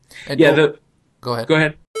And Yeah, oh, the go ahead. go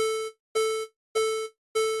ahead.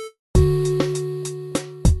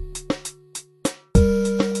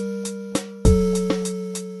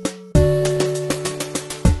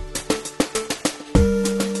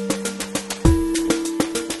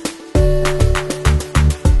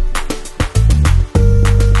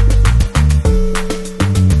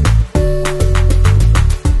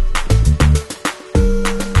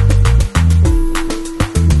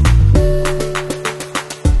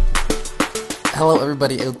 Hello,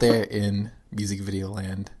 everybody out there in music video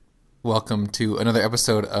land. Welcome to another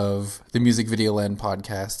episode of the Music Video Land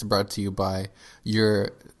podcast, brought to you by your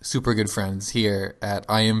super good friends here at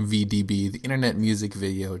IMVDB, the Internet Music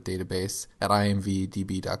Video Database at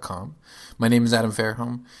imvdb.com. My name is Adam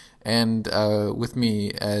Fairholm, and with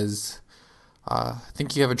me, as I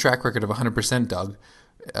think you have a track record of 100%, Doug,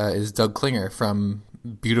 is Doug Klinger from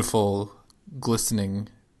beautiful, glistening,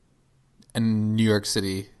 and New York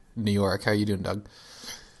City, New York. How you doing, Doug?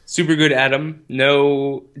 Super good, Adam.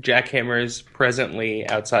 No jackhammers presently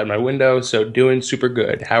outside my window, so doing super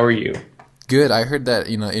good. How are you? Good. I heard that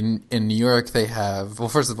in New York they have, well,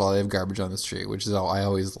 first of all, they have garbage on the street, which is all I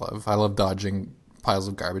always love. I love dodging piles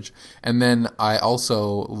of garbage, and then I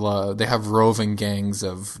also love they have roving gangs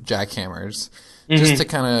of jackhammers just to hmm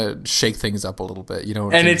kind of shake things up a little bit. You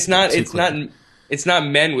don't And things it's get not too it's not clean. it's not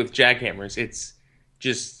men with jackhammers. It's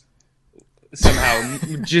just somehow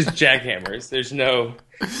just jackhammers. There's no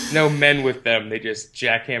men with them. They just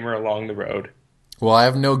jackhammer along the road. Well, I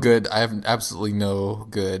have absolutely no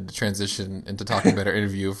good transition into talking about our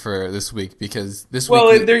interview for this week because this week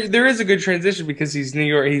Well, we there is a good transition because he's New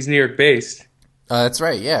York. He's New York based. That's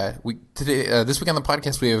right. Yeah, we today this week on the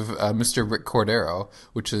podcast we have Mr. Rick Cordero,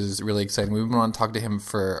 which is really exciting. We've been on to talk to him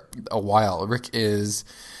for a while. Rick is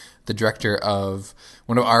the director of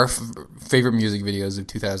one of our favorite music videos of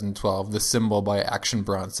 2012, "The Symbol" by Action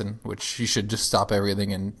Bronson, which you should just stop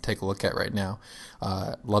everything and take a look at right now.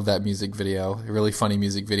 Love that music video, a really funny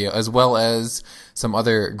music video, as well as some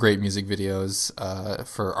other great music videos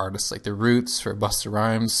for artists like The Roots, for Busta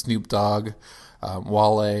Rhymes, Snoop Dogg,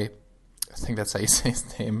 Wale. I think that's how you say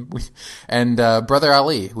his name. And Brother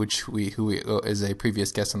Ali, who is a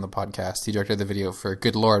previous guest on the podcast. He directed the video for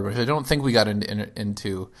 "Good Lord," which I don't think we got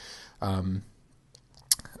into um,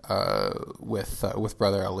 with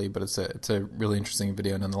Brother Ali, but it's a really interesting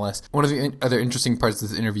video nonetheless. One of the other interesting parts of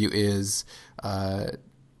this interview is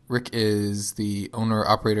Rick is the owner,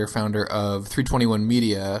 operator, founder of 321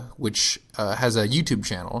 Media, which has a YouTube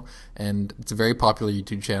channel, and it's a very popular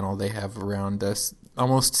YouTube channel. They have around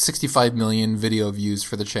almost 65 million video views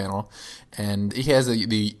for the channel, and he has a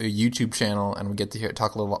YouTube channel, and we get to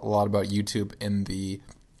talk a lot about YouTube in the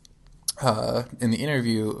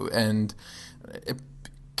interview, and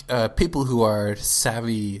people who are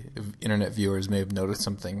savvy internet viewers may have noticed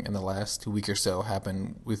something in the last week or so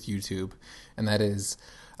happen with YouTube, and that is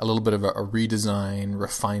a little bit of a redesign,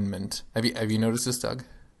 refinement. Have you noticed this, Doug?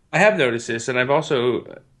 I have noticed this, and I've also.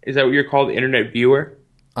 Is that what you're called, internet viewer?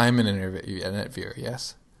 I'm an internet viewer,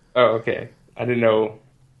 yes. Oh, okay. I didn't know.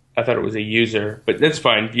 I thought it was a user, but that's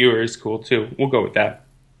fine. Viewer is cool too. We'll go with that.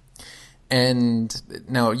 And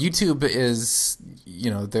now YouTube is,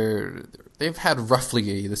 they've had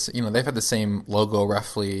roughly this, they've had the same logo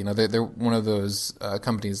roughly. They're one of those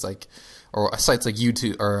companies like, or sites like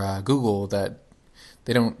YouTube or Google that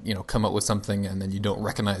they don't, come up with something and then you don't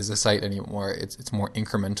recognize the site anymore. It's more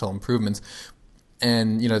incremental improvements.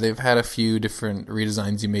 And, they've had a few different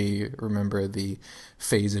redesigns. You may remember the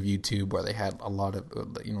phase of YouTube where they had a lot of,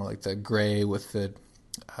 like the gray with the,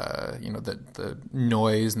 the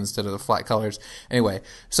noise instead of the flat colors. Anyway,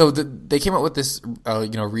 so they came up with this,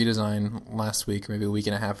 redesign last week, maybe a week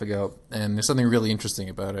and a half ago. And there's something really interesting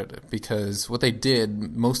about it because what they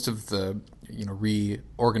did, most of the,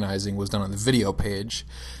 reorganizing was done on the video page.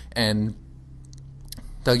 And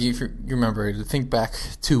Doug, if you remember, to think back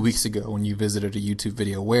 2 weeks ago when you visited a YouTube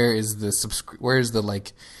video, where do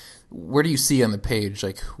you see on the page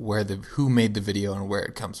like who made the video and where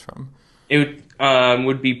it comes from? It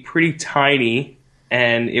would be pretty tiny,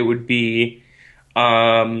 and it would be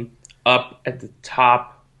up at the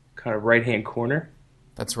top, kind of right hand corner.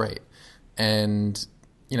 That's right, and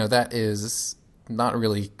that is not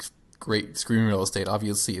really great screen real estate.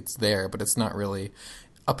 Obviously, it's there, but it's not really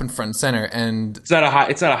up in front and center. And It's not a high.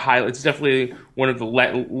 It's not a high. It's definitely one of the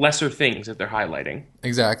lesser things that they're highlighting.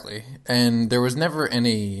 exactly, and there was never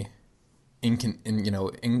any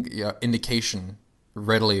indication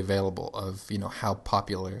readily available of how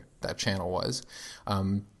popular that channel was.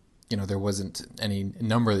 there wasn't any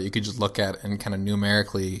number that you could just look at and kind of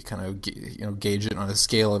numerically kind of gauge it on a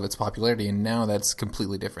scale of its popularity. And now that's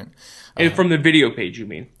completely different. And from the video page, you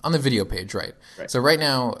mean? On the video page, right. So right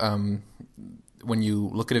now, when you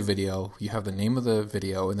look at a video, you have the name of the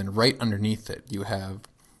video, and then right underneath it, you have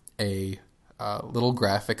a little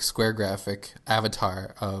square graphic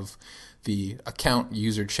avatar of the account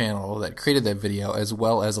user channel that created that video, as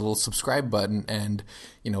well as a little subscribe button and,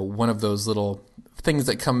 one of those little things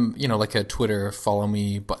that come, like a Twitter follow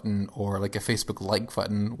me button or like a Facebook like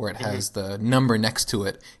button where it has the number next to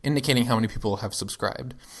it indicating how many people have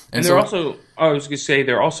subscribed. And they're also, I was going to say,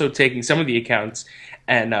 they're also taking some of the accounts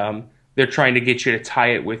and they're trying to get you to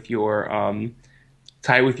tie it with your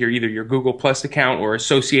either your Google Plus account or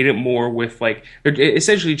associate it more with, like, they're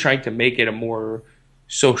essentially trying to make it more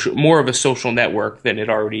of a social network than it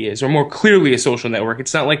already is, or more clearly a social network.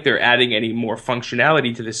 It's not like they're adding any more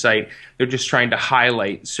functionality to the site. They're just trying to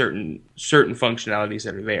highlight certain functionalities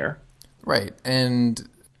that are there. Right. And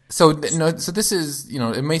so this is,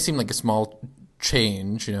 it may seem like a small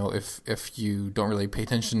change, if you don't really pay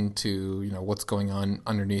attention to, what's going on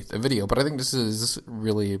underneath a video. But I think this is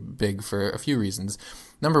really big for a few reasons.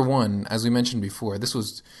 Number one, as we mentioned before,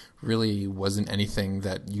 this really wasn't anything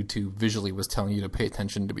that YouTube visually was telling you to pay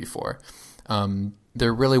attention to before.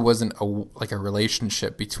 There really wasn't a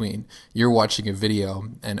relationship between you're watching a video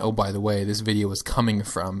and, oh, by the way, this video is coming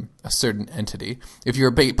from a certain entity. If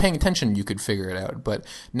you're paying attention, you could figure it out. But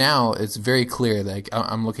now it's very clear. Like,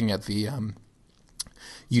 I'm looking at the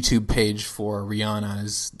YouTube page for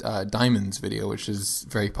Rihanna's Diamonds video, which is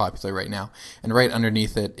very popular right now. And right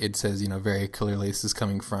underneath it, it says, very clearly this is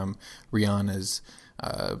coming from Rihanna's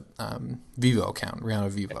Vivo account, Rihanna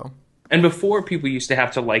Vivo. And before, people used to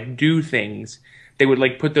have to do things. They would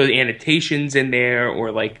put those annotations in there, or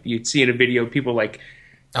you'd see in a video people right,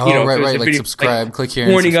 video, subscribe, click here,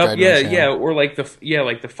 pointing up, or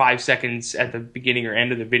the 5 seconds at the beginning or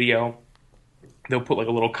end of the video. They'll put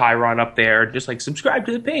a little chyron up there, just subscribe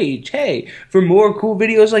to the page. Hey, for more cool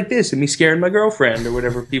videos like this, and me scaring my girlfriend or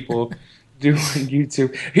whatever people do on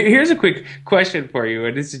YouTube. Here's a quick question for you,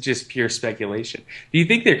 and this is just pure speculation. Do you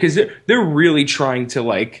think because they're really trying to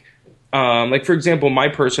for example, my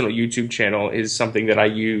personal YouTube channel is something that I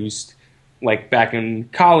used back in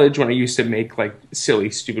college when I used to make silly,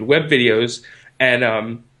 stupid web videos,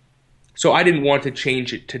 and so I didn't want to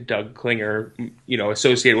change it to Doug Klinger,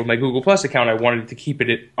 associated with my Google Plus account. I wanted to keep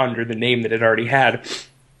it under the name that it already had.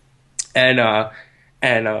 And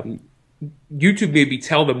YouTube made me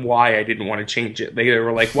tell them why I didn't want to change it. They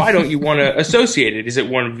were like, why don't you want to associate it? Is it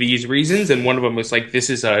one of these reasons? And one of them was this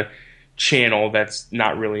is a channel that's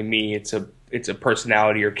not really me. It's a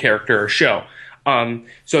personality or character or show.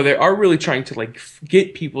 So they are really trying to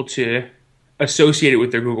get people to associate it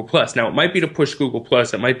with their Google Plus. Now, it might be to push Google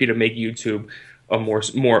Plus. It might be to make YouTube a more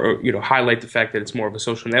highlight the fact that it's more of a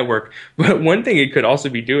social network. But one thing it could also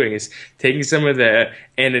be doing is taking some of the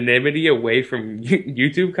anonymity away from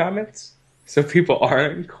YouTube comments, so people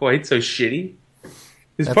aren't quite so shitty.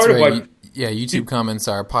 That's part right. Of why, YouTube comments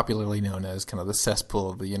are popularly known as kind of the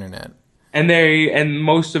cesspool of the internet. And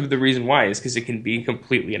most of the reason why is because it can be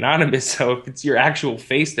completely anonymous. So if it's your actual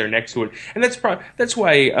face there next to it, and that's why.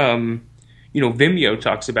 Vimeo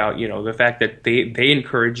talks about, the fact that they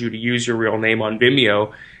encourage you to use your real name on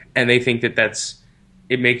Vimeo, and they think that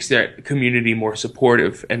it makes that community more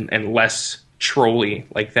supportive and less trolly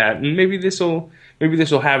like that. And maybe this will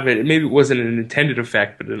have it. Maybe it wasn't an intended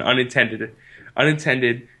effect, but an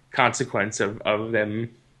unintended consequence of them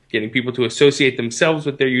getting people to associate themselves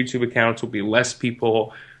with their YouTube accounts will be less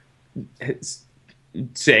people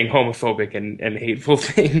saying homophobic and hateful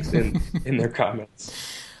things in their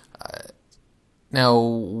comments. Now,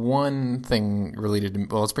 one thing related to,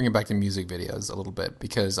 let's bring it back to music videos a little bit,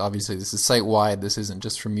 because obviously this is site-wide. This isn't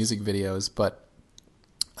just for music videos, but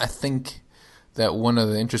I think that one of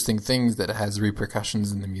the interesting things that has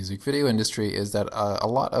repercussions in the music video industry is that a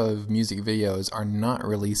lot of music videos are not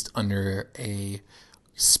released under a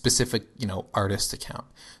specific, artist account.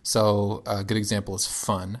 So a good example is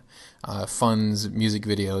Fun. Fun's music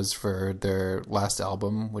videos for their last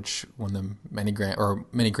album, which won them many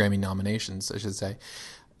Grammy nominations, I should say,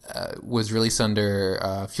 was released under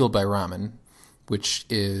Fueled by Ramen, which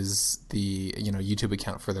is the YouTube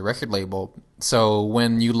account for the record label. So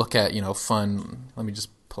when you look at Fun, let me just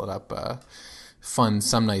pull it up, Fun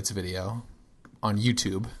Some Nights video on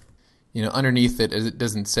YouTube. Underneath it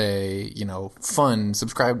doesn't say, Fun,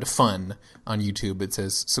 subscribe to Fun on YouTube. It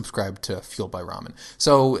says subscribe to Fueled by Ramen.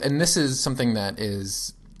 So, and this is something that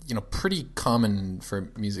is, pretty common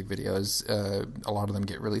for music videos. A lot of them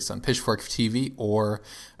get released on Pitchfork TV or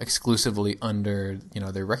exclusively under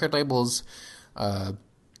their record labels.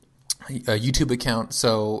 A YouTube account.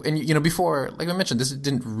 So, and before, like I mentioned, this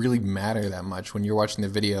didn't really matter that much when you're watching the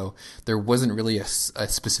video. There wasn't really a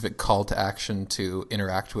specific call to action to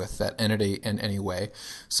interact with that entity in any way.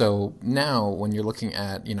 So now, when you're looking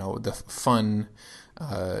at the fun,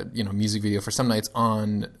 music video for some nights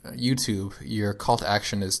on YouTube, your call to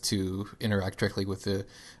action is to interact directly with the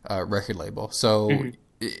record label. So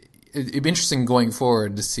it'd be interesting going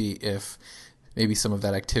forward to see if maybe some of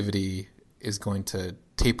that activity is going to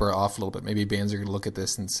taper off a little bit. Maybe bands are going to look at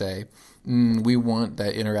this and say, we want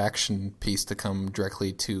that interaction piece to come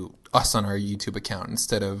directly to us on our YouTube account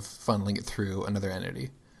instead of funneling it through another entity.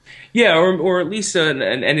 Yeah, or at least an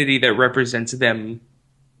entity that represents them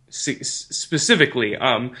specifically.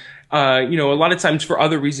 A lot of times for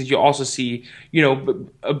other reasons, you also see,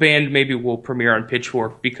 a band maybe will premiere on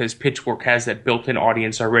Pitchfork because Pitchfork has that built-in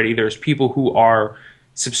audience already. There's people who are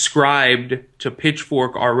subscribed to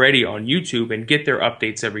Pitchfork already on YouTube and get their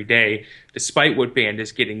updates every day, despite what band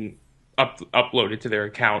is getting uploaded to their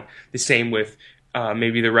account. The same with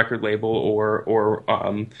maybe the record label or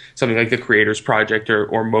something like the Creators Project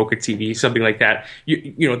or Mocha TV, something like that.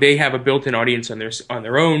 They have a built-in audience on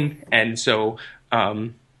their own, and so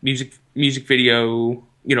music video,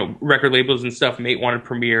 record labels and stuff may want to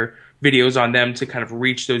premiere videos on them to kind of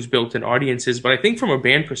reach those built-in audiences. But I think from a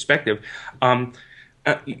band perspective,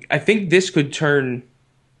 I think this could turn.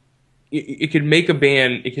 It could make a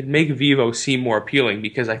band. It could make Vevo seem more appealing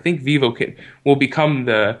because I think Vevo will become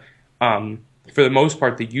the, for the most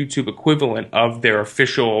part, the YouTube equivalent of their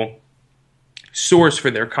official source for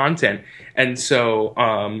their content. And so,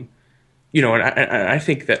 and I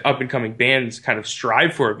think that up and coming bands kind of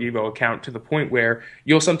strive for a Vevo account to the point where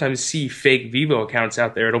you'll sometimes see fake Vevo accounts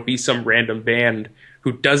out there. It'll be some random band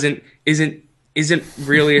who isn't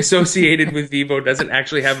really associated with Vevo, doesn't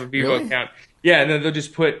actually have a Vevo Really? account. Yeah, and then they'll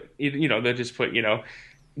just put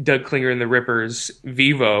Doug Klinger and the Rippers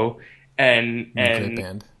Vevo, and Great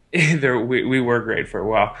band. we were great for a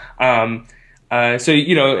while.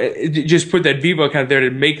 Just put that Vevo account there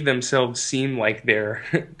to make themselves seem like they're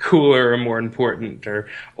cooler or more important,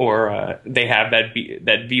 or they have that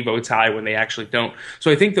Vevo tie when they actually don't.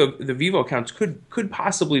 So I think the Vevo accounts could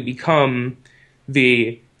possibly become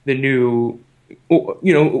the new.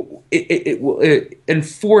 It will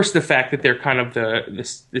enforce the fact that they're kind of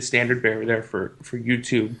the standard bearer there for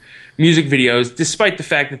YouTube music videos, despite the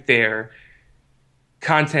fact that their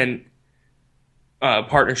content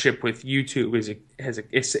partnership with YouTube has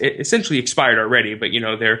essentially expired already. But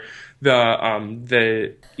they're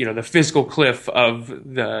the physical cliff of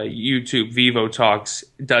the YouTube Vevo talks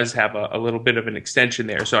does have a little bit of an extension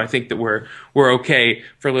there. So I think that we're okay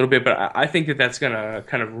for a little bit, but I think that that's gonna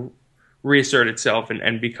kind of reassert itself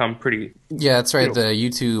and become pretty. Yeah, that's right. The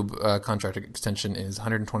YouTube contract extension is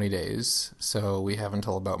 120 days, so we have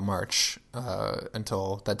until about March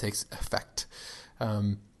until that takes effect.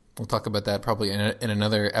 We'll talk about that probably in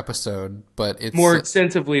another episode, but it's more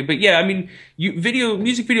extensively. But yeah, I mean,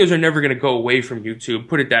 music videos are never going to go away from YouTube.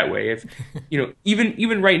 Put it that way. If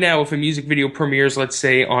even right now, if a music video premieres, let's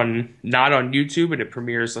say not on YouTube, and it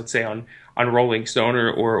premieres, let's say on Rolling Stone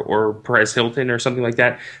or Perez Hilton or something like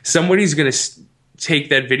that, somebody's going to take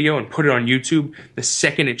that video and put it on YouTube the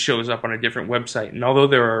second it shows up on a different website. And although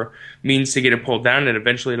there are means to get it pulled down, and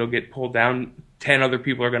eventually it'll get pulled down, 10 other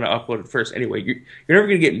people are going to upload it first. Anyway, you're never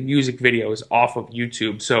going to get music videos off of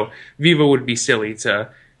YouTube. So Vevo would be silly to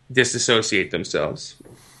disassociate themselves.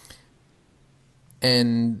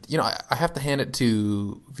 And, I have to hand it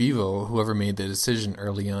to Vevo, whoever made the decision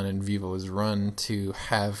early on in Vevo's run to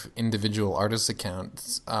have individual artist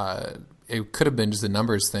accounts. It could have been just a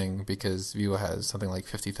numbers thing because Vevo has something like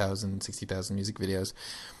 50,000, 60,000 music videos.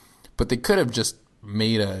 But they could have just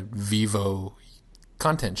made a Vevo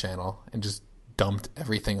content channel and just dumped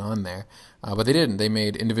everything on there. But they didn't. They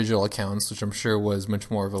made individual accounts, which I'm sure was much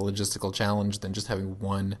more of a logistical challenge than just having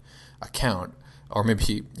one account. Or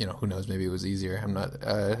maybe, who knows, maybe it was easier. I'm not,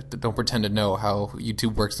 don't pretend to know how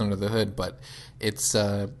YouTube works under the hood, but it's,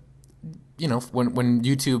 when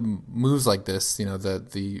YouTube moves like this, the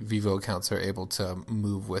Vevo accounts are able to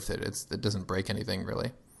move with it. It doesn't break anything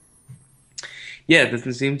really. Yeah, it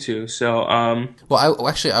doesn't seem to. So, well,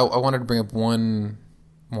 I wanted to bring up one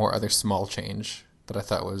more other small change that I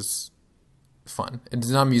thought was fun. It's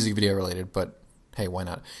not music video related, but hey, why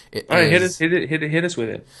not? All right, hit us with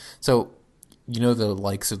it. So, the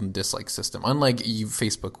likes and dislikes system. Unlike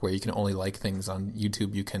Facebook, where you can only like things, on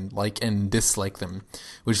YouTube you can like and dislike them,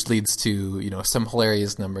 which leads to some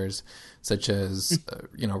hilarious numbers, such as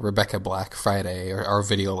Rebecca Black Friday, or our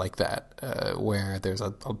video like that, where there's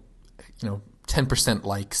a 10%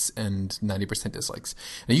 likes and 90% dislikes.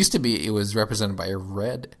 And it was represented by a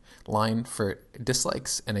red line for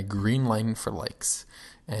dislikes and a green line for likes.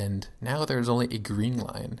 And now there's only a green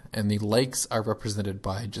line, and the likes are represented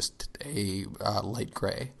by just a light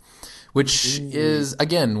gray, which is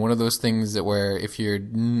again one of those things that where if you're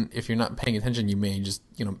not paying attention, you may just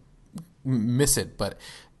miss it. But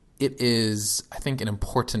it is, I think, an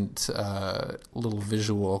important little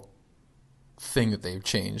visual thing that they've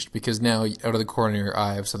changed, because now out of the corner of your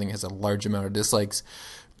eye, if something has a large amount of dislikes,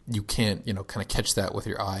 you can't, kind of catch that with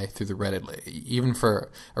your eye through the red. Even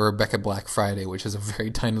for a Rebecca Black Friday, which is a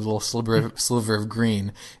very tiny little sliver of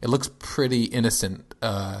green, it looks pretty innocent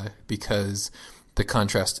because the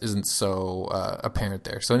contrast isn't so apparent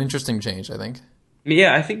there. So an interesting change, I think.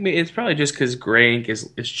 Yeah, I think it's probably just because gray ink is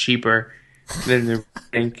cheaper than the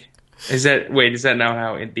ink. Is that now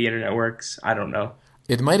how the internet works? I don't know.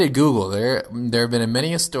 It might at Google. There have been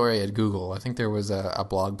many a story at Google. I think there was a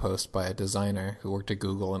blog post by a designer who worked at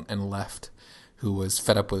Google and left, who was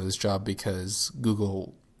fed up with his job because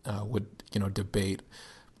Google would debate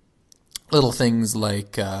little things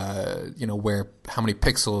like how many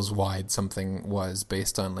pixels wide something was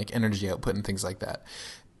based on like energy output and things like that.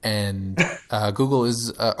 And YouTube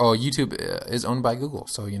is owned by Google,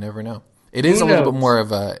 so you never know. It is a little bit more of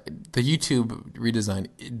the YouTube redesign.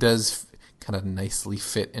 It does kind of nicely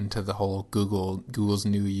fit into the whole Google's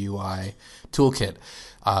new UI toolkit,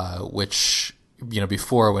 which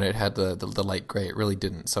before, when it had the light gray, it really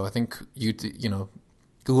didn't. So I think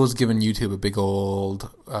Google's given YouTube a big old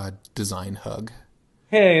design hug.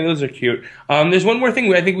 Hey, those are cute. There's one more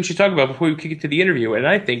thing I think we should talk about before we kick it to the interview, and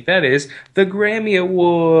I think that is the Grammy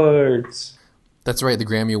Awards. That's right, the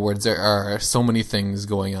Grammy Awards. There are so many things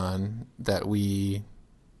going on that we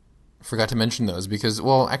forgot to mention those because,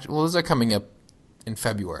 those are coming up in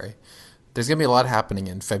February. There's going to be a lot happening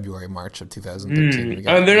in February, March of 2013.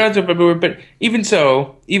 They're not until February, but even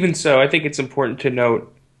so, I think it's important to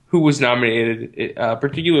note who was nominated,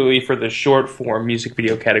 particularly for the short form music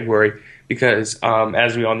video category, because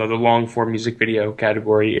as we all know, the long form music video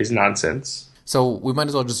category is nonsense. So we might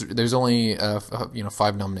as well there's only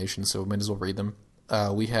 5 nominations, so we might as well read them.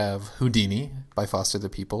 We have Houdini by Foster the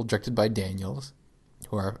People, directed by Daniels,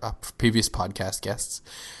 who are previous podcast guests.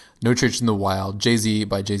 No Church in the Wild, Jay-Z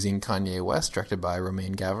by Jay-Z and Kanye West, directed by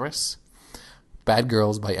Romain Gavras. Bad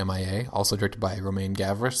Girls by MIA, also directed by Romain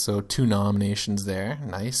Gavras, so 2 nominations there.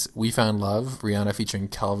 Nice. We Found Love, Rihanna featuring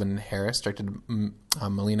Calvin Harris, directed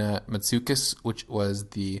Melina Matsoukas, which was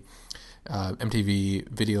the MTV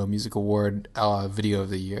Video Music Award Video of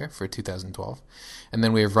the Year for 2012. And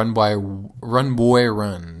then we have Run Boy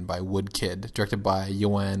Run by Woodkid, directed by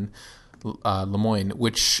Yoann Lemoyne,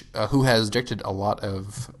 who has directed a lot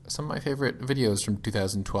of some of my favorite videos from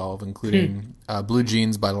 2012, including Blue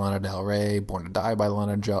Jeans by Lana Del Rey, Born to Die by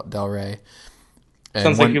Lana Del Rey.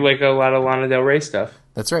 Sounds like you like a lot of Lana Del Rey stuff.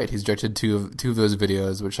 That's right. He's directed two of those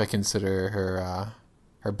videos, which I consider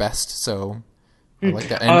her best. So I like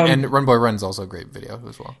that. And Run Boy Run is also a great video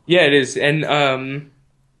as well. Yeah, it is. And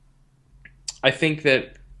I think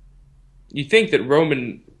that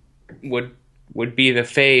Roman would be the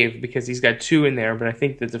fave because he's got 2 in there, but I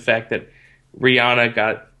think that the fact that Rihanna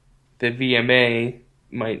got the VMA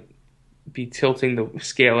might be tilting the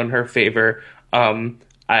scale in her favor.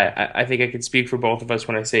 I think I can speak for both of us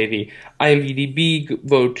when I say the IMDb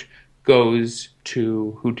vote goes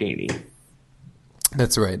to Houdini.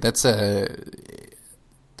 That's right. That's a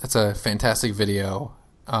fantastic video.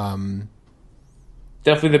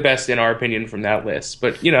 Definitely the best in our opinion from that list,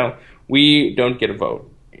 but we don't get a vote.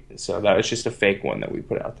 So that was just a fake one that we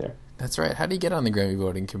put out there. That's right. How do you get on the Grammy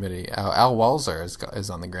voting committee? Al Walzer is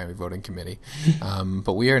on the Grammy voting committee,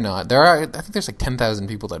 but we are not. I think there's like 10,000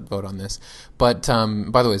 people that vote on this. But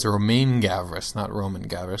by the way, it's Romain Gavras, not Roman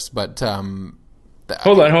Gavras. But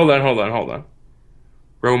hold on.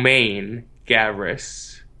 Romain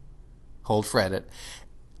Gavras. Hold for edit.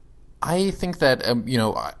 I think that I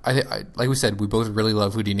like we said, we both really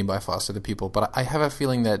love Houdini by Foster the People, but I have a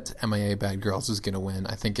feeling that MIA Bad Girls is going to win.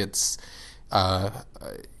 I think it's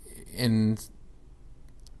in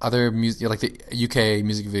other music, like the UK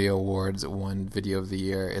Music Video Awards, it won Video of the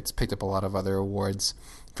Year. It's picked up a lot of other awards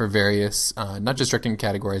for various, not just directing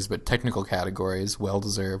categories, but technical categories, well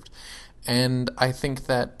deserved. And I think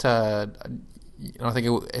that I think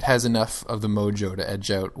it has enough of the mojo to edge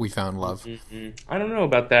out We Found Love. I don't know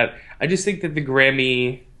about that. I just think that the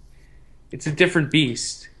Grammy it's a different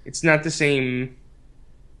beast. It's not the same.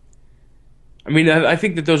 I mean, I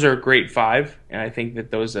think that those are a great five, and I think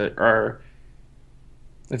that those are.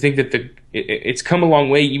 I think that it's come a long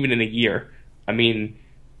way even in a year. I mean,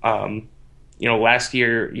 um, last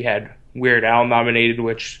year you had Weird Al nominated,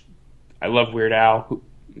 which I love Weird Al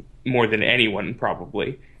more than anyone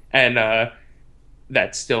probably, and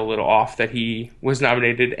that's still a little off that he was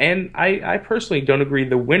nominated. And I personally don't agree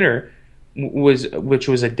the winner which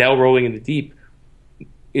was Adele Rolling in the Deep,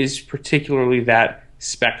 is particularly that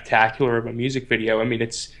spectacular of a music video. I mean,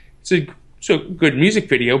 it's a good music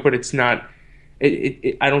video, but it's not.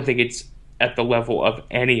 I don't think it's at the level of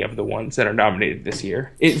any of the ones that are nominated this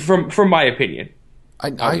year. From my opinion.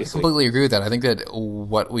 I completely agree with that. I think that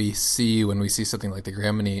what we see when we see something like the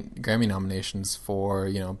Grammy nominations for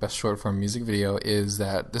best short form music video is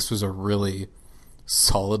that this was a really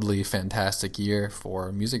solidly fantastic year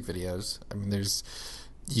for music videos. I mean, there's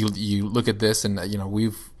you look at this and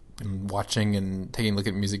we've been watching and taking a look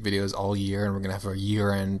at music videos all year, and we're gonna have our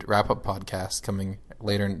year end wrap up podcast coming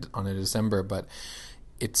later on in December. But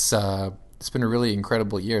it's been a really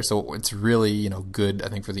incredible year. So it's really good, I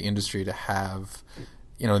think, for the industry to have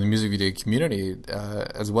the music video community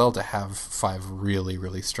as well, to have 5 really,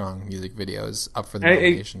 really strong music videos up for the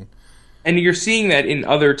nomination. And you're seeing that in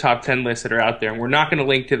other top 10 lists that are out there, and we're not going to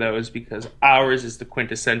link to those because ours is the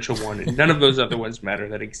quintessential one, and none of those other ones matter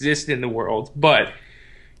that exist in the world. But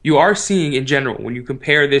you are seeing in general, when you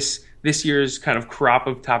compare this year's kind of crop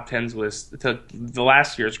of top 10s list to the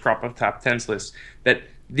last year's crop of top 10s list, that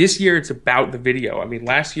this year it's about the video. I mean,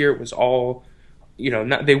 last year it was all,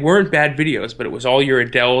 they weren't bad videos, but it was all your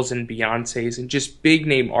Adeles and Beyoncés and just big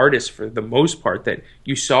name artists for the most part that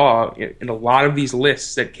you saw in a lot of these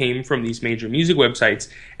lists that came from these major music websites.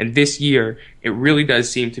 And this year, it really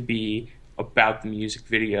does seem to be about the music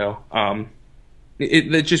video.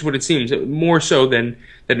 That's just what it seems, more so than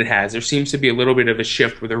it has. There seems to be a little bit of a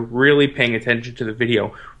shift where they're really paying attention to the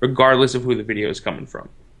video, regardless of who the video is coming from.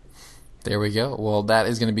 There we go. Well, that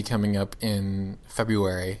is going to be coming up in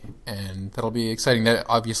February, and that'll be exciting. That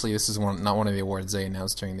obviously, this is not one of the awards they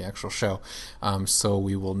announced during the actual show, so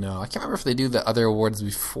we will know. I can't remember if they do the other awards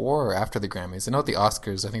before or after the Grammys. I know at the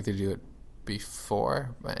Oscars, I think they do it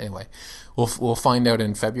before, but anyway, we'll find out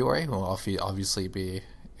in February. We'll obviously be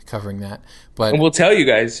covering that, but and we'll tell you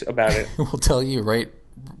guys about it. We'll tell you right.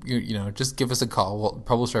 Just give us a call. We'll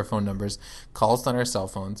publish our phone numbers. Call us on our cell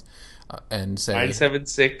phones. And say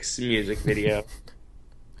 976 music video.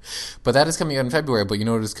 But that is coming out in February. But you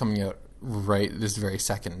know what is coming out right this very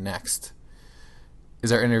second next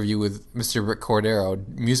is our interview with Mr. Rick Cordero,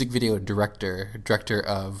 music video director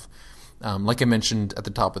of, like I mentioned at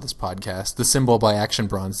the top of this podcast, The Symbol by Action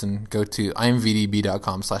Bronson. Go to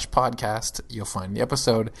imvdb.com/podcast. You'll find the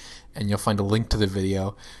episode, and you'll find a link to the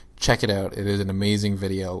video. Check it out. It is an amazing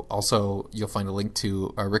video. Also, you'll find a link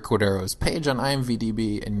to Rick Cordero's page on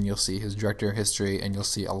IMVDB, and you'll see his director history, and you'll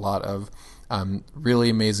see a lot of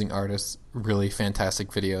really amazing artists, really fantastic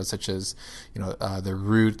videos, such as The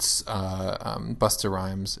Roots, Busta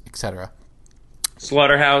Rhymes, etc.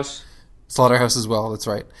 Slaughterhouse as well. That's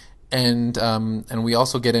right. And we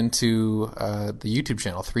also get into the YouTube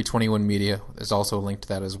channel, 321 Media. There's also a link to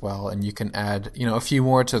that as well, and you can add a few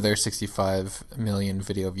more to their 65 million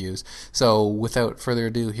video views. So without further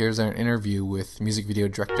ado, here's our interview with music video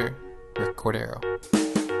director Rick Cordero.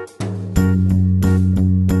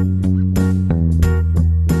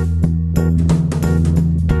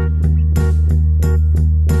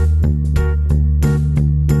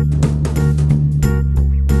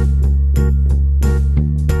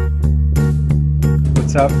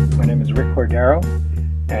 What's up? My name is Rick Cordero,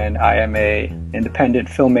 and I am an independent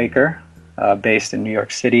filmmaker based in New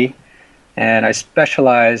York City, and I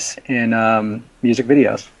specialize in music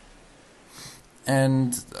videos.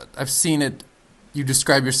 And I've seen it. You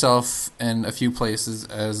describe yourself in a few places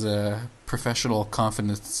as a professional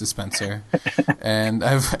confidence dispenser, and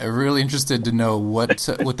I'm really interested to know what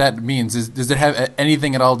that means. Does it have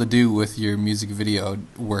anything at all to do with your music video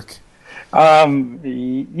work?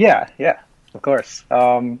 Yeah. Of course.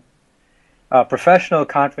 Professional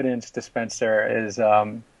confidence dispenser is,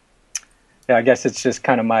 I guess it's just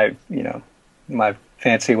kind of my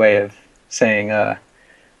fancy way of saying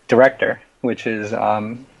director, which is,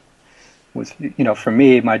 for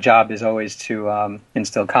me, my job is always to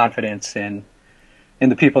instill confidence in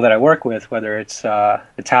the people that I work with, whether it's the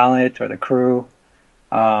talent or the crew.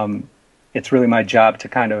 It's really my job to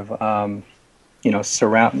kind of,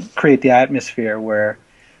 create the atmosphere where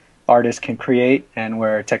artists can create and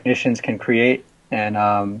where technicians can create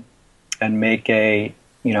and make a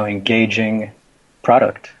engaging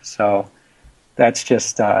product. So that's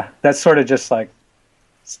just that's sort of just like,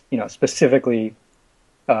 specifically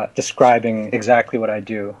describing exactly what I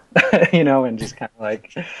do, and just kind of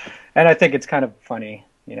like, and I think it's kind of funny,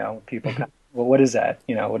 people kind of, well, what is that?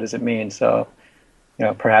 What does it mean? So,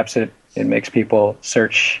 perhaps it makes people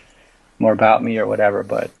search more about me or whatever,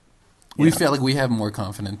 but we feel like we have more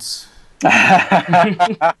confidence. Do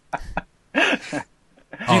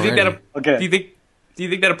you think that okay. do you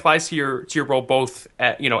think that applies to your role both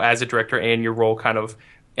as a director and your role kind of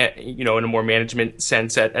in a more management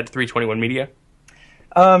sense at 321 Media?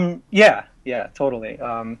 Yeah, totally.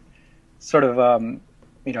 Sort of,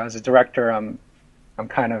 as a director, I'm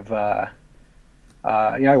kind of,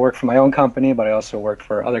 I work for my own company, but I also work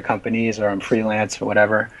for other companies, or I'm freelance or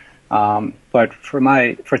whatever. But for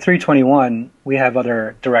 321, we have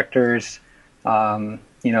other directors, other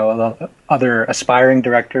aspiring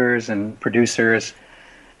directors and producers,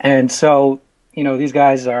 and so these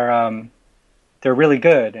guys are they're really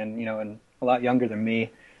good, and a lot younger than me,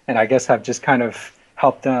 and I guess I've just kind of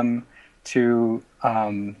helped them to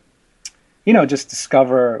just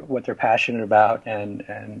discover what they're passionate about,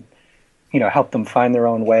 and help them find their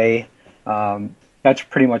own way. That's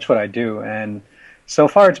pretty much what I do, and so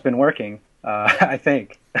far it's been working, I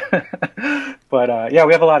think. But yeah,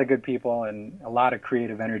 we have a lot of good people and a lot of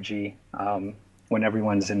creative energy when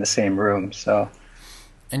everyone's in the same room. So,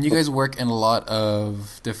 and you guys work in a lot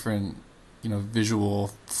of different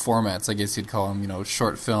visual formats, I guess you'd call them,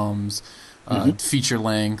 short films, feature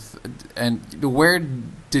length. And where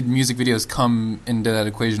did music videos come into that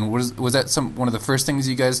equation? Was that one of the first things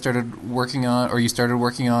you guys started working on, or you started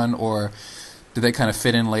working on, or did they kind of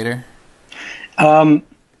fit in later?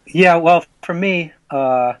 Yeah, well, for me,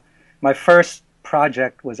 my first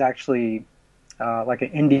project was actually like an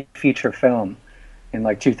indie feature film in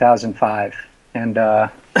like 2005. And I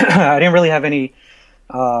didn't really have any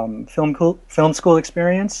film school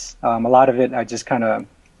experience. A lot of it I just kind of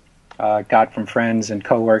got from friends and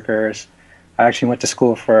coworkers. I actually went to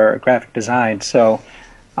school for graphic design, so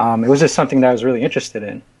it was just something that I was really interested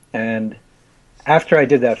in. And after I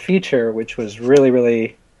did that feature, which was really,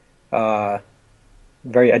 really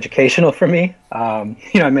very educational for me, I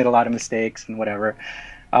made a lot of mistakes and whatever,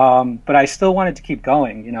 but I still wanted to keep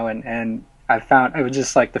going, and I found it was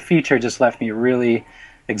just like the feature just left me really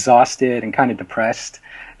exhausted and kind of depressed,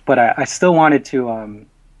 but I still wanted to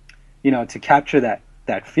to capture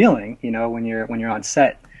that feeling when you're on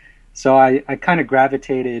set. So I kind of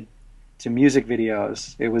gravitated to music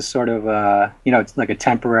videos. It was sort of it's like a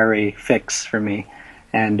temporary fix for me,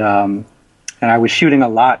 and I was shooting a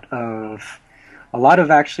lot of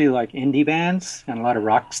actually like indie bands and a lot of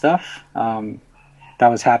rock stuff that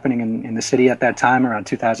was happening in the city at that time around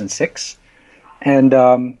 2006. And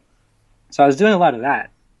so I was doing a lot of that,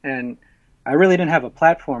 and I really didn't have a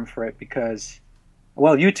platform for it because,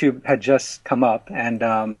 well, YouTube had just come up, and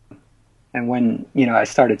when I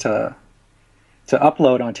started to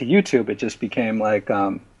upload onto YouTube, it just became like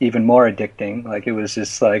even more addicting. Like it was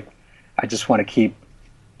just like I just want to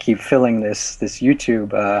keep filling this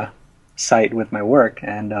YouTube site with my work,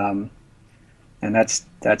 and that's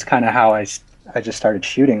kind of how I just started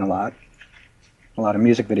shooting a lot of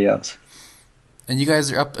music videos. And you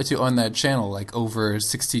guys are up to on that channel like over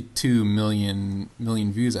 62 million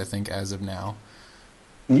views, I think, as of now.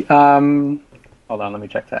 Hold on, let me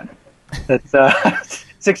check that. It's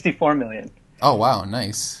 64 million. Oh wow,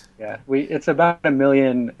 nice. Yeah, it's about 1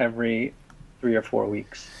 million every 3 or 4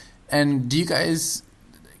 weeks. And do you guys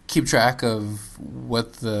keep track of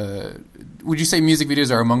would you say music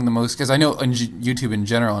videos are among the most, because I know on YouTube in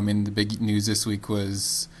general, I mean, the big news this week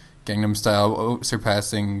was Gangnam Style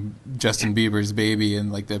surpassing Justin Bieber's Baby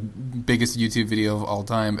and like the biggest YouTube video of all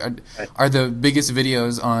time. Are the biggest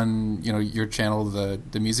videos on your channel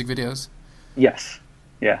the music videos? Yes,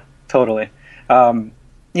 yeah, totally.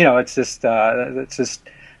 It's just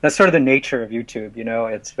that's sort of the nature of YouTube.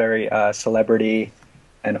 It's very celebrity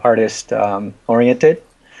and artist oriented.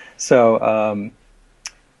 So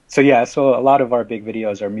yeah, so a lot of our big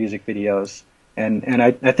videos are music videos, and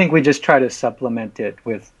I think we just try to supplement it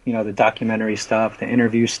with the documentary stuff, the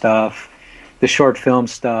interview stuff, the short film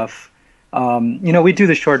stuff. We do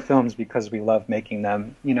the short films because we love making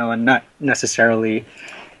them, and not necessarily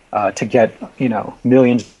to get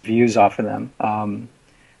millions of views off of them.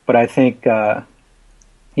 But I think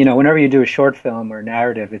whenever you do a short film or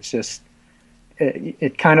narrative, it's just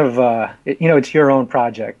it kind of it's your own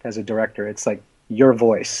project as a director. It's like your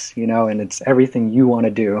voice, and it's everything you want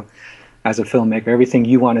to do as a filmmaker, everything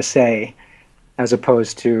you want to say, as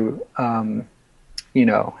opposed to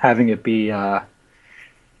having it be a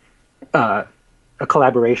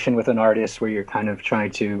collaboration with an artist where you're kind of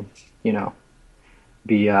trying to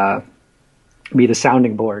be be the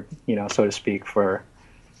sounding board, so to speak, for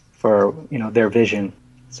their vision.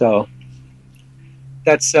 So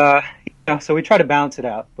that's so we try to balance it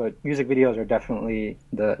out, but music videos are definitely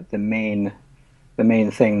the main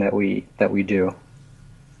thing that we do.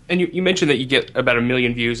 And you mentioned that you get about 1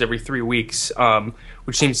 million views every 3 weeks,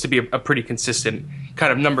 which seems to be a pretty consistent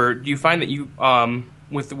kind of number. Do you find that you,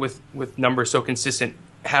 with numbers so consistent,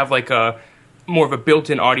 have like a more of a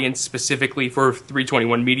built-in audience specifically for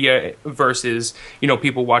 321 Media versus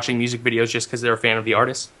people watching music videos just because they're a fan of the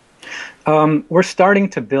artist? We're starting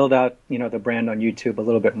to build out the brand on YouTube a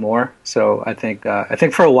little bit more. So I think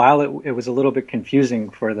for a while it was a little bit confusing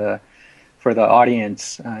for the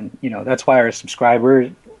audience, and that's why our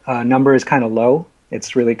subscriber number is kind of low.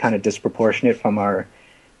 It's really kind of disproportionate from our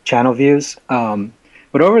channel views.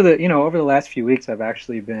 But over the last few weeks, I've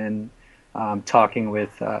actually been talking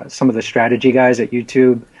with some of the strategy guys at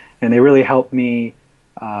YouTube, and they really helped me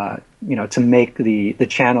to make the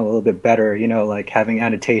channel a little bit better. Like having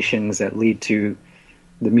annotations that lead to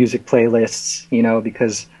the music playlists.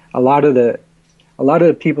 Because a lot of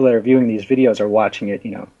the people that are viewing these videos are watching it.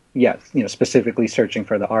 Specifically searching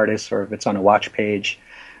for the artist, or if it's on a watch page.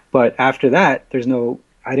 But after that,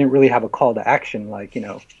 I didn't really have a call to action, like,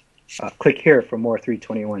 click here for more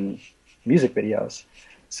 321 music videos.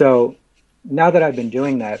 So now that I've been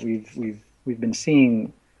doing that, we've been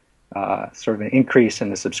seeing sort of an increase in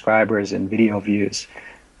the subscribers and video views.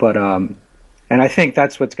 But and I think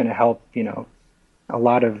that's what's going to help, a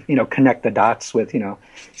lot of, connect the dots with,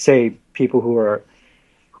 say people who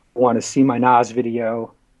want to see my Nas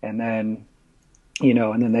video, and then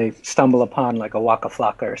they stumble upon like a Waka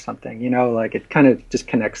Flocka or something, like it kind of just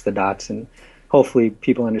connects the dots, and hopefully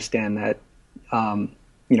people understand that,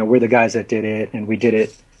 we're the guys that did it, and we did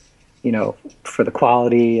it, for the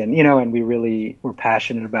quality, and, and we're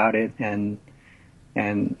passionate about it. And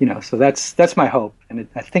so that's my hope. And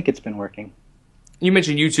I think it's been working. You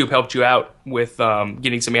mentioned YouTube helped you out with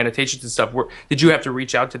getting some annotations and stuff. Did you have to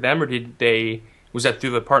reach out to them, or was that through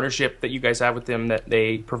the partnership that you guys have with them that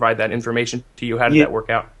they provide that information to you? How did that work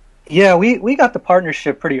out? Yeah, we got the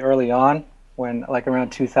partnership pretty early on, when like around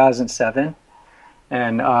 2007.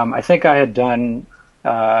 And I think I had done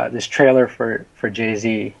this trailer for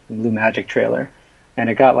Jay-Z, Blue Magic trailer, and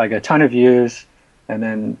it got like a ton of views. And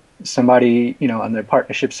then somebody, on the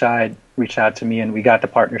partnership side reached out to me, and we got the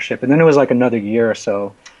partnership. And then it was like another year or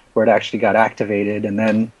so where it actually got activated. And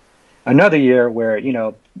then another year where,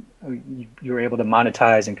 you were able to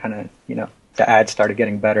monetize, and kind of, the ads started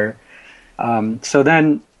getting better. So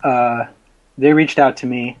then they reached out to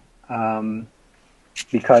me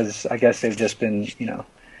because I guess they've just been,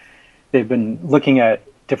 they've been looking at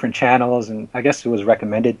different channels, and I guess it was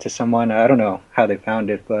recommended to someone. I don't know how they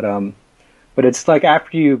found it, but it's like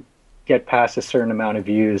after you get past a certain amount of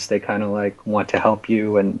views, they kind of like want to help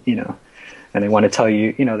you, and and they want to tell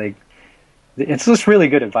you, it's just really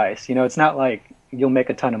good advice. It's not like you'll make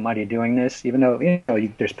a ton of money doing this, even though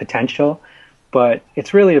there's potential, but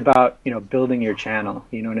it's really about building your channel.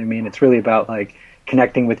 You know what I mean? It's really about like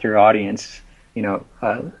connecting with your audience.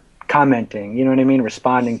 Commenting. You know what I mean?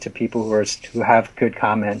 Responding to people who have good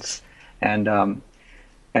comments, and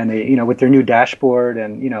they with their new dashboard,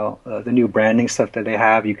 and the new branding stuff that they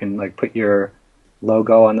have, you can like put your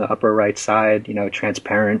logo on the upper right side.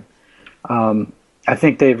 Transparent. I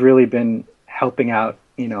think they've really been helping out.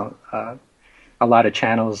 A lot of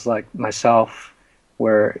channels like myself,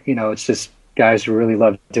 where it's just guys who really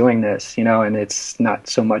love doing this, and it's not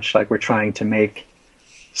so much like we're trying to make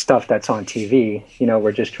stuff that's on TV.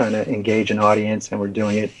 We're just trying to engage an audience, and we're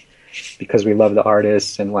doing it because we love the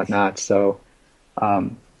artists and whatnot. So,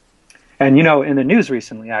 and in the news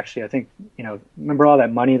recently, actually, I think remember all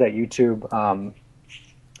that money that YouTube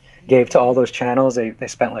gave to all those channels? They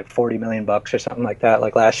spent like $40 million or something like that,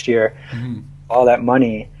 like last year. Mm-hmm. All that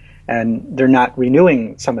money. And they're not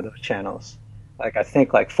renewing some of those channels. Like I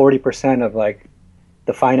think like 40% of like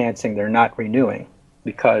the financing they're not renewing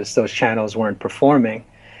because those channels weren't performing.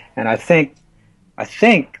 And I think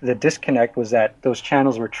the disconnect was that those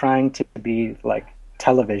channels were trying to be like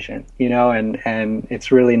television, and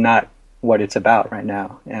it's really not what it's about right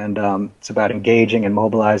now. And it's about engaging and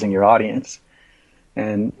mobilizing your audience.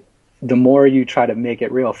 And the more you try to make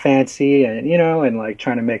it real fancy, and and like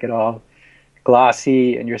trying to make it all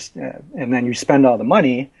glossy, and then you spend all the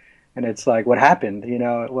money, and it's like, what happened?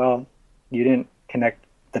 Well, you didn't connect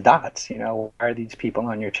the dots. Why are these people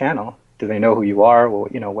on your channel? Do they know who you are? Well,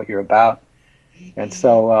 what you're about. And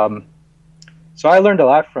so, so I learned a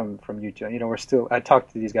lot from YouTube. I talk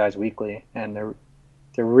to these guys weekly, and they're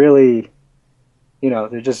really,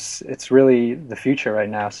 it's really the future right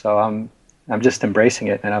now. So I'm I'm just embracing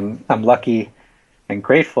it, and I'm lucky and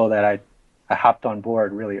grateful that I hopped on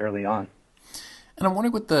board really early on. And I'm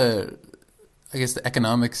wondering what I guess the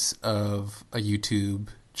economics of a YouTube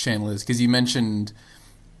channel is, because you mentioned,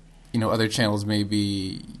 other channels may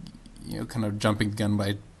be, kind of jumping the gun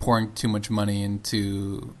by pouring too much money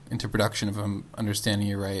into production, if I'm understanding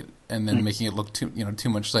you right, and then making it look too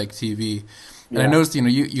much like TV. And I noticed,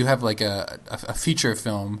 you have like a feature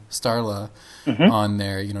film, Starla, on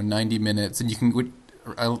there, 90 minutes, and you can.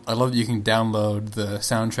 I love that you can download the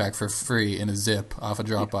soundtrack for free in a zip off a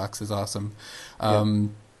Dropbox. Is awesome.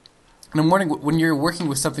 And I'm wondering, when you're working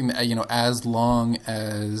with something that as long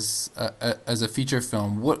as a feature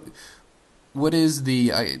film, what is the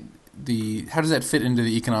how does that fit into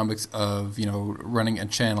the economics of running a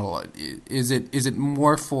channel? Is it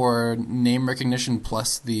more for name recognition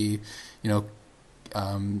plus the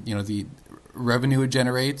the revenue it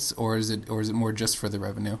generates, or is it more just for the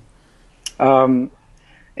revenue?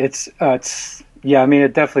 It's yeah. I mean,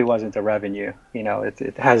 it definitely wasn't the revenue.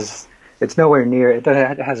 It's nowhere near. It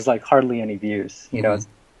has like hardly any views.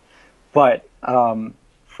 But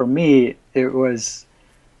for me, it was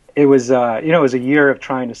it was a year of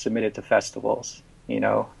trying to submit it to festivals.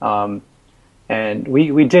 And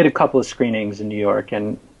we did a couple of screenings in New York,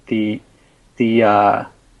 and the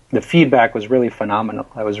feedback was really phenomenal.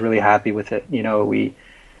 I was really happy with it.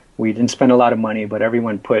 We didn't spend a lot of money, but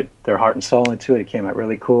everyone put their heart and soul into it. It came out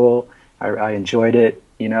really cool. I enjoyed it,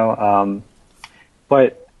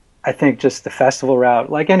 But I think just the festival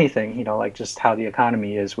route, like anything, like just how the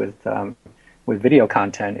economy is with video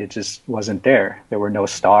content, it just wasn't there. There were no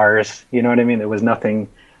stars, you know what I mean? There was nothing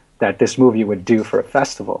that this movie would do for a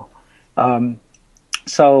festival.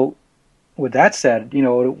 So with that said,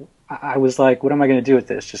 I was like, what am I going to do with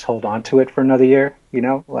this? Just hold on to it for another year?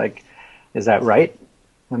 Like, is that right?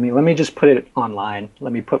 Let me just put it online.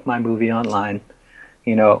 Let me put my movie online.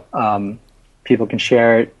 People can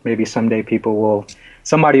share it. Maybe someday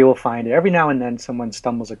somebody will find it. Every now and then someone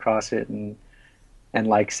stumbles across it and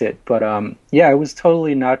likes it. But it was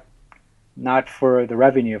totally not for the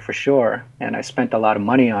revenue, for sure. And I spent a lot of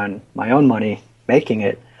money, on my own money, making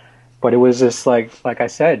it. But it was just like I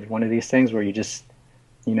said, one of these things where you just,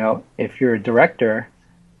 if you're a director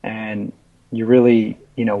and you really,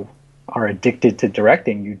 are addicted to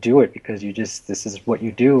directing, you do it because this is what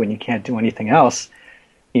you do and you can't do anything else.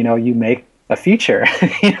 You make a feature,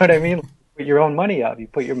 you know what I mean? You put your own money up, you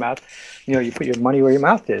put your money where your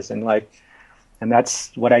mouth is. And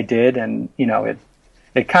that's what I did. And,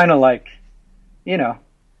 it kind of like,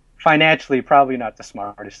 financially probably not the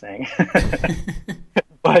smartest thing,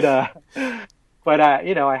 but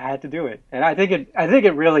I had to do it. And I think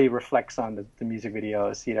it really reflects on the music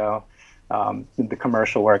videos, the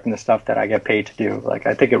commercial work and the stuff that I get paid to do. Like,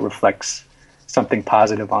 I think it reflects something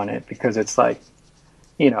positive on it, because it's like,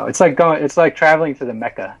 it's like traveling to the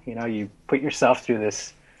Mecca. You put yourself through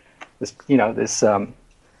this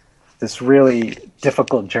really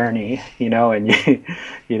difficult journey, and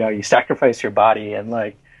you sacrifice your body, and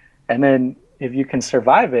then if you can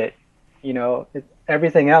survive it,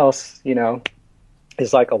 everything else,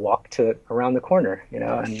 is like a walk around the corner,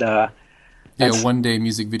 and a one-day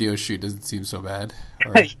music video shoot doesn't seem so bad.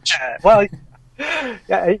 Or... yeah, well,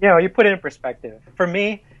 yeah, you put it in perspective. For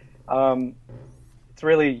me, it's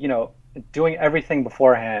really, doing everything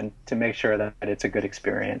beforehand to make sure that it's a good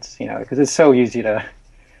experience, because it's so easy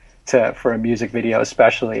for a music video,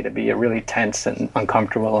 especially, to be a really tense and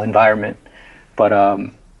uncomfortable environment. But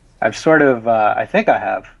I've sort of, I've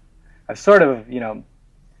sort of,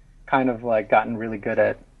 kind of like gotten really good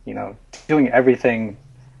at, doing everything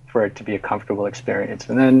for it to be a comfortable experience.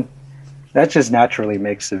 And then that just naturally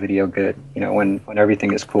makes the video good, when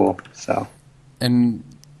everything is cool. So. And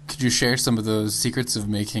could you share some of those secrets of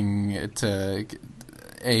making it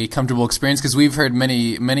a comfortable experience? Because we've heard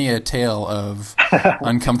many a tale of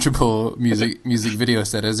uncomfortable music video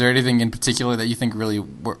set. Is there anything in particular that you think really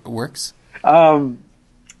works?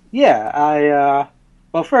 Yeah,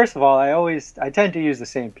 well, first of all, I tend to use the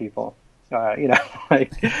same people.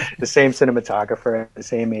 Like the same cinematographer, the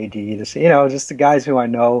same AD, just the guys who I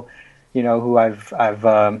know, who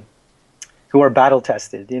who are battle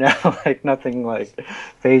tested, like nothing like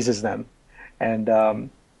phases them. And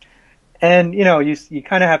you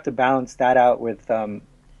kind of have to balance that out with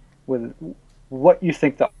what you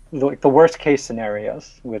think the worst case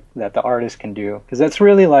scenarios that the artist can do. Because that's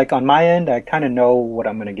really, like, on my end, I kind of know what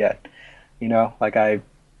I'm going to get. Like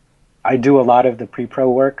I do a lot of the pre-pro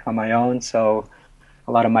work on my own, so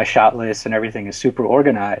a lot of my shot lists and everything is super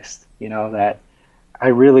organized, that I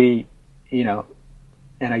really, and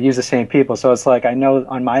I use the same people. So it's like, I know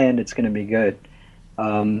on my end it's going to be good.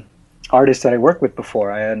 artists that I worked with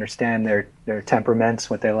before. I understand their temperaments,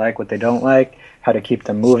 what they like, what they don't like, how to keep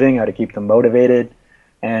them moving, how to keep them motivated.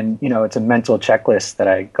 And, you know, it's a mental checklist that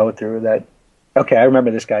I go through that, okay, I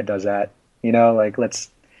remember this guy does that, you know, like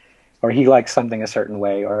or he likes something a certain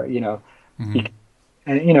way, or, you know, and,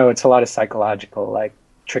 you know, it's a lot of psychological, like,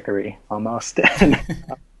 trickery almost. And,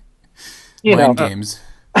 mind games.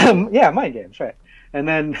 Yeah, mind games, right. And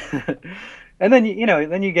then, and then, you know,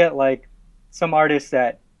 then you get like some artists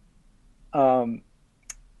that, you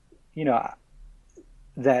know,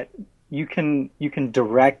 that you can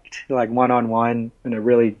direct like one-on-one in a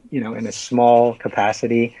really, you know, in a small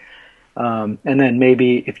capacity. And then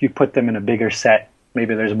maybe if you put them in a bigger set,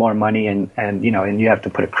 maybe there's more money and, you know, and you have to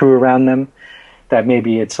put a crew around them, that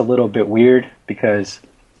maybe it's a little bit weird, because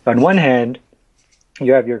on one hand,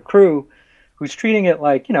 you have your crew who's treating it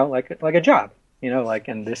like, you know, like a job, you know, like,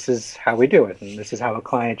 and this is how we do it, and this is how a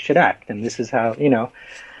client should act, and this is how, you know.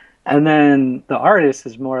 And then the artist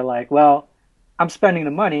is more like, well, I'm spending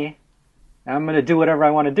the money, and I'm going to do whatever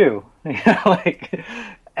I want to do, you know, like,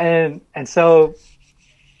 and so,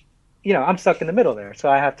 you know, I'm stuck in the middle there. So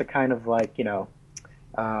I have to kind of like, you know,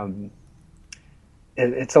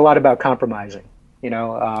 it's a lot about compromising, you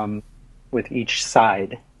know, with each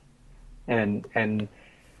side, and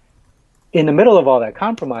in the middle of all that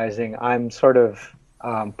compromising, I'm sort of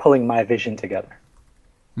pulling my vision together.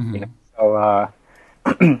 You know, so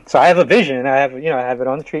so I have a vision. I have, you know, I have it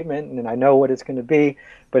on the treatment, and I know what it's going to be,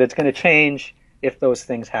 but it's going to change if those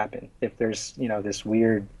things happen. If there's, you know, this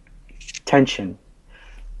weird tension,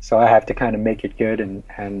 so I have to kind of make it good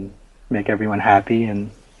and make everyone happy, and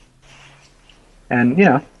you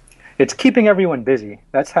know, it's keeping everyone busy.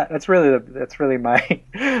 That's really my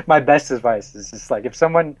my best advice. Is just like, if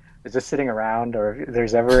someone is just sitting around, or if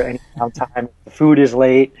there's ever any downtime, if the food is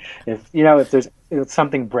late, if, you know, if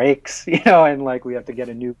something breaks, you know, and like we have to get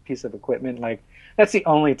a new piece of equipment, like that's the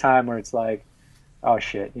only time where it's like, oh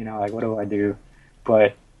shit, you know, like what do I do?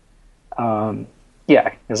 But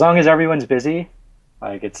yeah, as long as everyone's busy,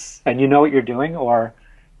 like and you know what you're doing, or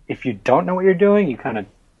if you don't know what you're doing, you kind of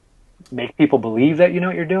make people believe that you know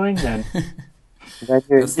what you're doing, then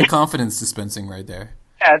that's the confidence dispensing right there.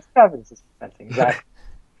 Yeah, it's confidence dispensing, exactly.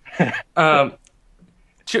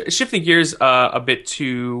 Shifting gears a bit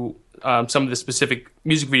to some of the specific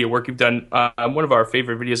music video work you've done. One of our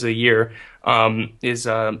favorite videos of the year is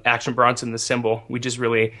Action Bronson, The Symbol. We just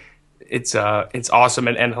really, it's awesome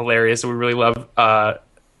and hilarious. So we really love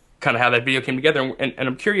kind of how that video came together. And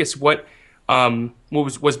I'm curious what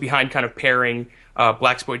was behind kind of pairing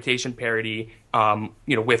blaxploitation parody,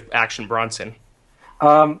 you know, with Action Bronson.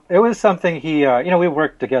 It was something he, you know, we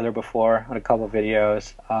worked together before on a couple of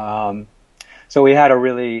videos. So we have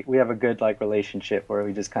a good like relationship where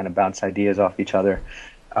we just kind of bounce ideas off each other.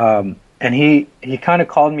 And he kind of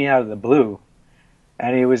called me out of the blue,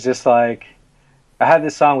 and he was just like, I have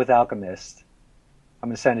this song with Alchemist. I'm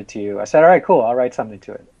going to send it to you. I said, all right, cool. I'll write something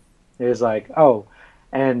to it. He was like, oh,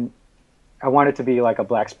 and I want it to be like a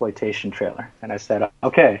blaxploitation trailer. And I said,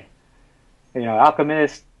 okay, you know,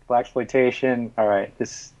 Alchemist, blaxploitation. All right,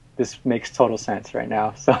 this makes total sense right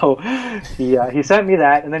now. So he sent me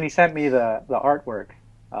that, and then he sent me the artwork,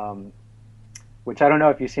 which I don't know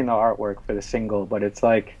if you've seen the artwork for the single, but it's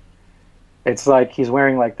like he's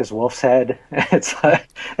wearing like this wolf's head. It's like,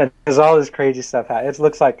 and there's all this crazy stuff. It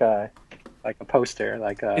looks like a poster.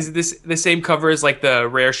 Is it the same cover as like the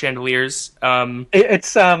Rare Chandeliers?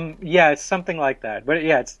 It's it's something like that. But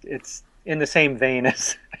yeah, it's in the same vein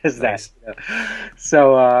as nice. That. You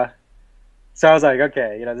know? So I was like,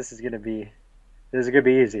 okay, you know, this is gonna be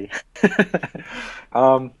easy.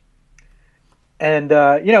 And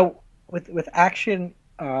you know, with Action,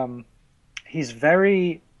 he's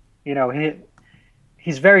very, you know,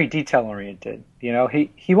 he's very detail oriented. You know,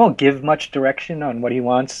 he won't give much direction on what he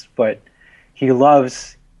wants, but he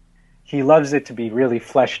loves it to be really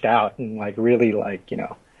fleshed out and like really like, you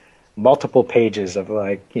know, multiple pages of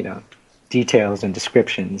like, you know, details and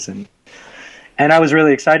descriptions, and I was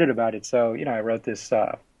really excited about it. So, you know, I wrote this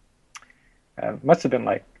must have been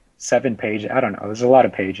like 7 pages. I don't know. It was a lot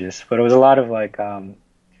of pages, but it was a lot of like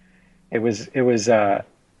it was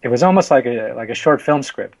almost like a short film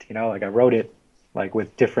script, you know, like I wrote it like with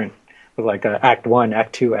like act 1,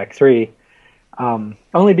 act 2, act 3,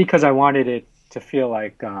 only because I wanted it to feel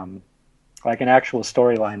like an actual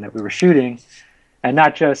storyline that we were shooting, and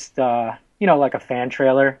not just you know, like a fan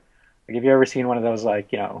trailer. Like, have you ever seen one of those,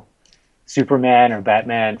 like, you know, Superman or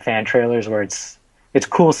Batman fan trailers where it's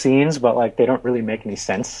cool scenes, but like they don't really make any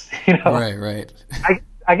sense, you know? Right.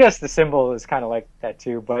 I guess The Symbol is kind of like that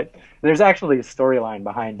too, but there's actually a storyline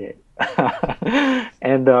behind it.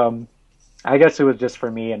 And I guess it was just for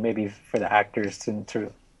me and maybe for the actors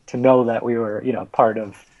to know that we were, part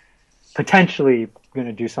of potentially going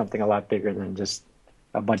to do something a lot bigger than just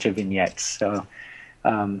a bunch of vignettes.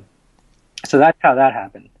 Um, so that's how that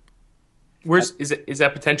happened. Is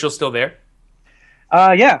that potential still there?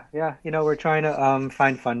 Yeah. We're trying to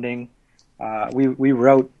find funding. We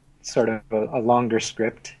wrote sort of a longer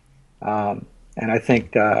script, and I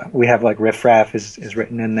think we have like Riff Raff is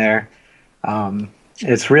written in there.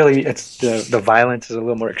 It's the violence is a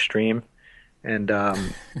little more extreme, and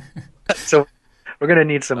so we're gonna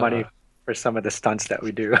need some money for some of the stunts that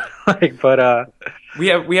we do.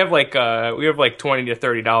 We have like $20 to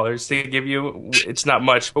 $30 to give you. It's not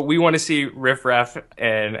much, but we want to see Riff Raff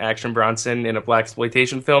and Action Bronson in a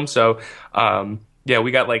blaxploitation film. So yeah,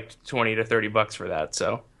 we got like $20 to $30 for that.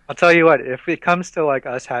 So I'll tell you what, if it comes to like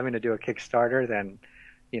us having to do a Kickstarter, then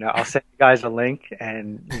I'll send you guys a link,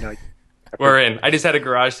 and we're in. I just had a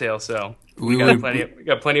garage sale, so we got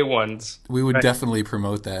plenty of ones. We would definitely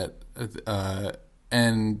promote that,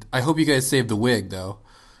 and I hope you guys save the wig though.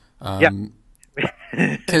 Yeah.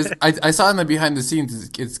 Because I saw in the behind the scenes,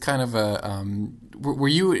 it's kind of a. Were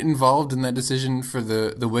you involved in that decision for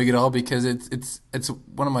the wig at all? Because it's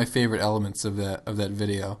one of my favorite elements of that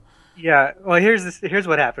video. Yeah. Well, here's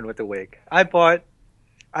what happened with the wig. I bought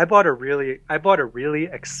a really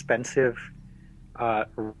expensive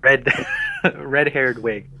red haired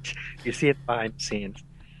wig. You see it behind the scenes.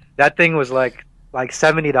 That thing was like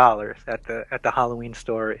 $70 at the Halloween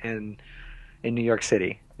store in New York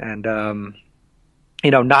City, and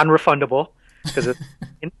non-refundable because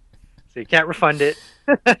so you can't refund it.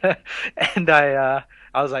 And I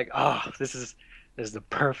was like, oh, this is the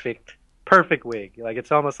perfect wig. Like,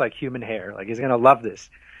 it's almost like human hair. Like, he's gonna love this.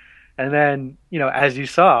 And then as you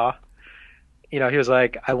saw, he was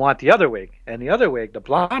like, I want the other wig. And the other wig, the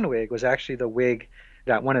blonde wig, was actually the wig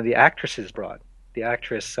that one of the actresses brought. The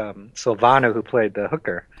actress Silvana, who played the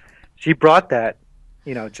hooker. She brought that,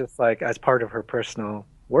 just like as part of her personal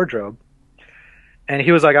wardrobe. And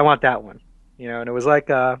he was like, I want that one. And it was like,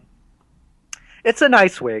 it's a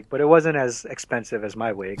nice wig, but it wasn't as expensive as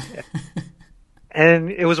my wig. And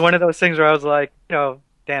it was one of those things where I was like,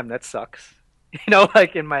 damn, that sucks.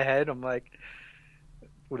 Like in my head, I'm like,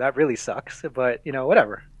 well, that really sucks, but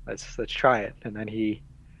whatever. Let's try it. And then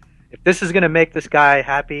if this is gonna make this guy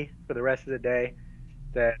happy for the rest of the day,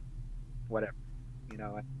 then whatever.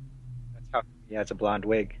 That's how he has a blonde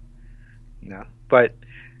wig. But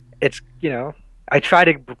it's I try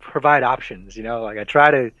to provide options. Like I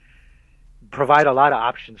try to provide a lot of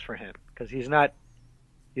options for him because he's not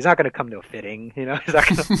gonna come to a fitting. He's not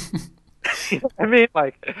gonna. I mean,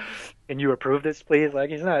 like, can you approve this, please? Like,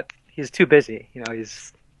 he's too busy.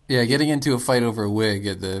 He's. Yeah, getting into a fight over a wig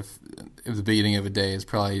at the beginning of a day is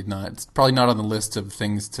probably not on the list of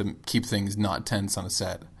things to keep things not tense on a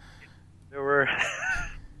set. There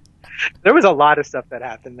was a lot of stuff that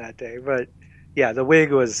happened that day, but yeah, the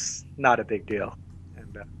wig was not a big deal.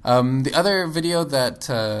 And, the other video that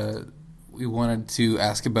we wanted to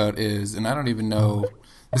ask about is, and I don't even know,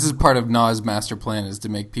 this is part of Nas' master plan, is to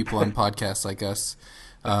make people on podcasts like us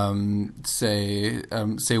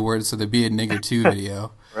say words so there'd be a nigger 2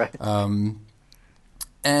 video. Right.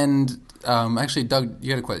 Actually, Doug,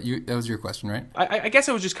 you had a question. That was your question, right? I guess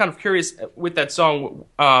I was just kind of curious with that song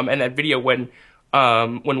and that video when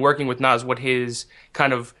working with Nas, what his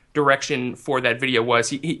kind of direction for that video was.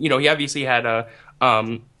 He obviously had a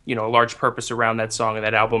large purpose around that song and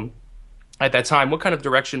that album at that time. What kind of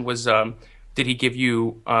direction did he give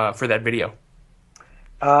you for that video?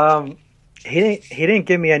 He didn't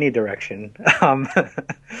give me any direction.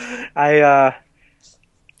 I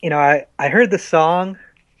heard the song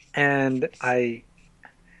and I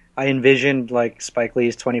envisioned like Spike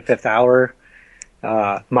Lee's 25th Hour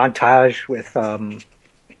montage with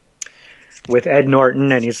Ed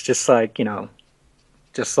Norton, and he's just like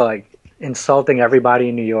insulting everybody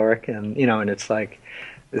in New York, and and it's like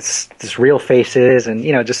this real faces, and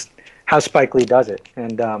just how Spike Lee does it,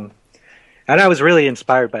 and I was really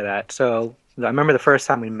inspired by that. So I remember the first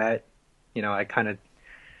time we met, I kind of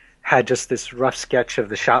had just this rough sketch of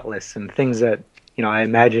the shot list and things that I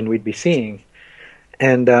imagined we'd be seeing,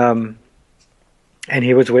 and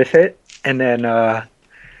he was with it, and then I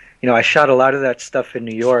shot a lot of that stuff in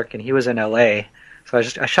New York, and he was in LA, so I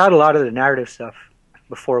shot a lot of the narrative stuff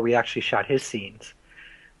before we actually shot his scenes,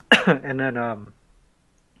 and then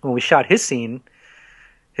when we shot his scene,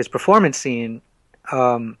 his performance scene,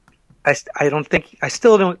 I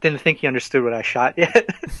still didn't think he understood what I shot yet.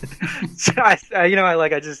 So you know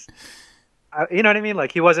what I mean?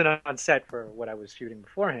 Like, he wasn't on set for what I was shooting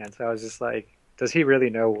beforehand. So I was just like, does he really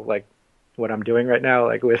know like what I'm doing right now,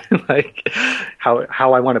 like with like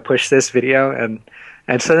how I want to push this video,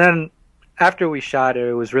 and so then after we shot it,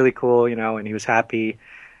 it was really cool, you know, and he was happy.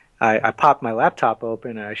 I popped my laptop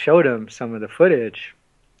open and I showed him some of the footage,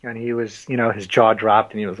 and he was, you know, his jaw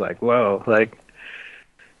dropped and he was like, "Whoa, like,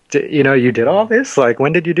 you know, you did all this? Like,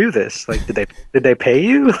 when did you do this? Like, did they pay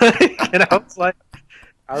you?" And I was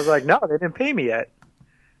like, "No, they didn't pay me yet."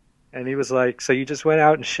 And he was like, "So you just went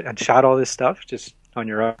out and, and shot all this stuff just on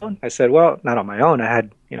your own?" I said, "Well, not on my own. I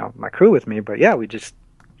had, you know, my crew with me, but yeah, we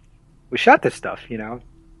shot this stuff. You know,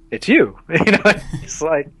 it's you." You know, it's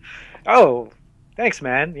like, "Oh, thanks,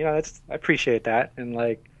 man. You know, I appreciate that." And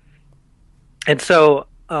like, and so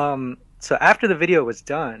after the video was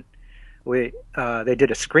done, they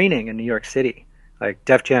did a screening in New York City. Like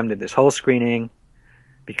Def Jam did this whole screening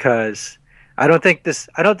because I don't think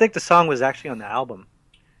the song was actually on the album.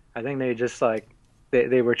 I think they just like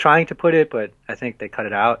they were trying to put it, but I think they cut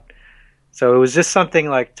it out. So it was just something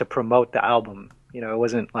like to promote the album. You know, it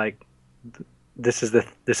wasn't like this is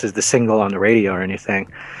the single on the radio or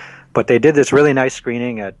anything. But they did this really nice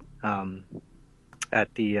screening at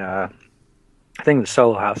the I think the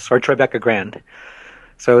Soho House or Tribeca Grand.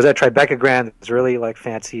 So it was at Tribeca Grand. It was really like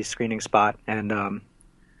fancy screening spot, and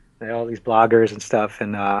they had all these bloggers and stuff,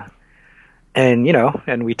 and you know,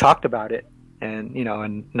 and we talked about it, and you know,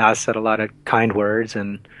 and Nas said a lot of kind words,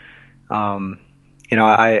 and you know,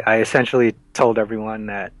 I essentially told everyone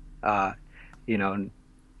that you know,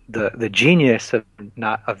 the genius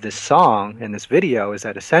of this song and this video is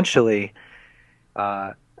that essentially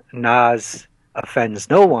Nas offends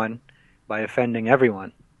no one by offending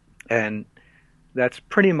everyone, and that's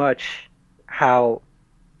pretty much how,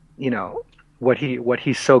 you know, what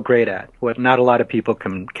he's so great at, what not a lot of people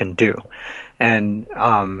can do, and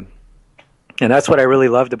that's what I really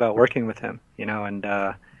loved about working with him, you know, and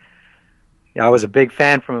yeah, I was a big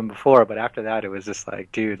fan from him before, but after that it was just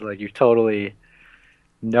like, dude, like you totally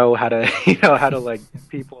know how to you know how to like get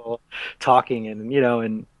people talking and, you know,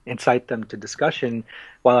 and incite them to discussion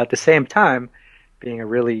while at the same time being a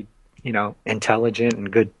really, you know, intelligent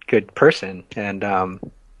and good person. And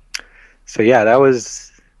so yeah, that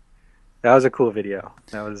was a cool video.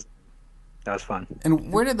 That was fun.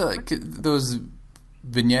 And where did those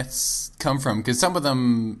vignettes come from? Because some of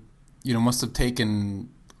them, you know, must have taken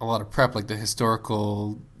a lot of prep, like the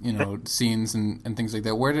historical, you know, scenes and things like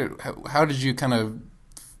that. How did you kind of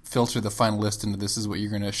filter the final list into this is what you're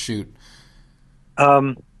going to shoot?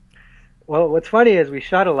 Well, what's funny is we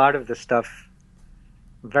shot a lot of this stuff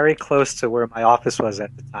very close to where my office was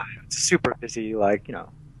at the time. It's super busy, like, you know,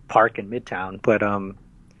 park in Midtown, but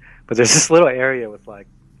there's this little area with like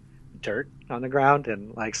dirt on the ground,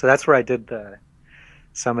 and like, so that's where I did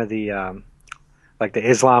some of the like the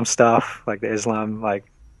Islam stuff, like the Islam, like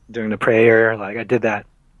doing the prayer, like I did that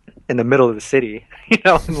in the middle of the city, you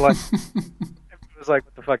know, and like it was like,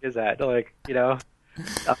 what the fuck is that, like, you know.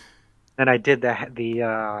 And I did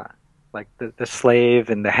the like the slave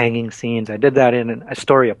and the hanging scenes. I did that in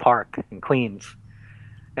Astoria Park in Queens.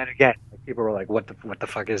 And again, like, people were like, what the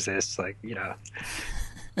fuck is this? Like, you know,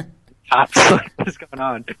 cops, like, what's going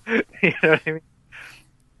on? You know what I mean?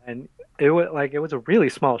 And it was a really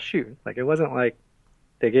small shoot. Like, it wasn't like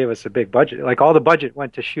they gave us a big budget. Like, all the budget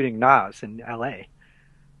went to shooting Nas in LA.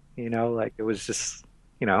 You know, like, it was just,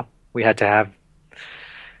 you know, we had to have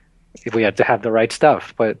the right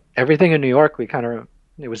stuff. But everything in New York,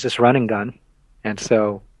 it was just run and gun. And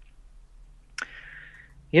so,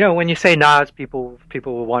 you know, when you say Nas, people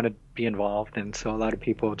will want to be involved, and so a lot of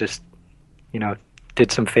people just, you know,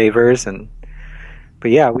 did some favors,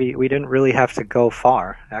 but yeah, we didn't really have to go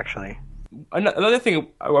far, actually. Another thing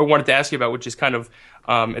I wanted to ask you about, which is kind of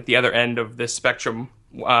at the other end of this spectrum,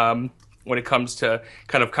 when it comes to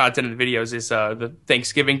kind of content in the videos, is the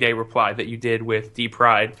Thanksgiving Day reply that you did with D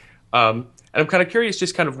Pride. And I'm kind of curious,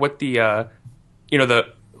 just kind of what the, you know,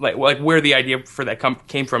 the like where the idea for that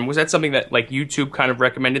came from. Was that something that like YouTube kind of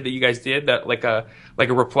recommended that you guys did, that like a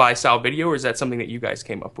reply style video, or is that something that you guys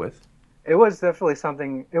came up with? It was definitely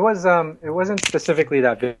something. It wasn't specifically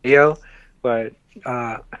that video, but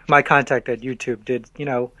my contact at YouTube did, you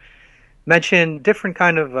know, mention different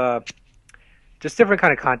kind of just different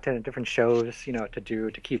kind of content and different shows, you know,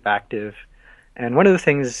 to keep active. And one of the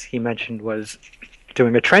things he mentioned was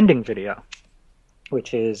doing a trending video,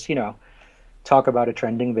 which is, you know, talk about a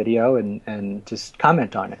trending video and just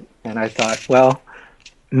comment on it. And I thought, well,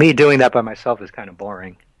 me doing that by myself is kind of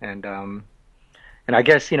boring. And I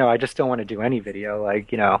guess, you know, I just don't want to do any video,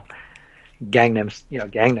 like, you know,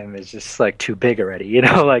 Gangnam is just like too big already, you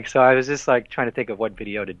know, like, so I was just like trying to think of what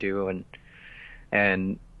video to do.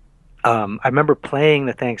 And I remember playing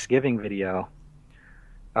the Thanksgiving video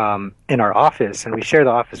in our office, and we share the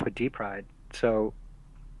office with Deep Pride. So,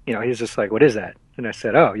 he was just like, "What is that?" And I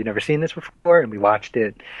said, "Oh, you never seen this before?" And we watched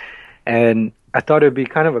it, and I thought it would be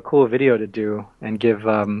kind of a cool video to do and give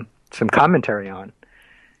some commentary on.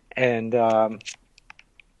 And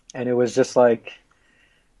it was just like,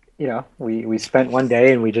 we spent one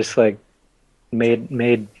day and we just like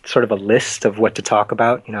made sort of a list of what to talk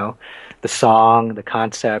about. The song, the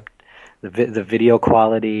concept, the video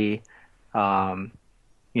quality,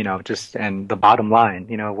 just and the bottom line,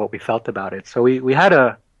 what we felt about it. So we had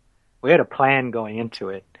a plan going into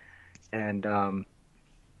it, and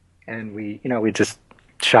we just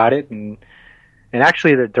shot it, and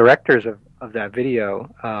actually the directors of that video,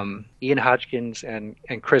 Ian Hodgkins and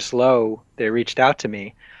Chris Lowe, they reached out to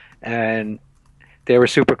me, and they were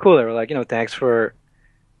super cool. They were like, thanks for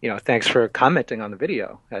commenting on the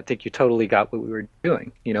video. I think you totally got what we were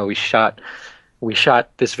doing. We shot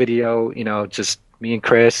this video, just me and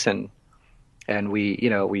Chris, and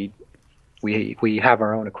we have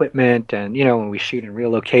our own equipment, and when we shoot in real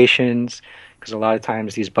locations, because a lot of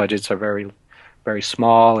times these budgets are very, very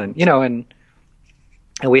small, and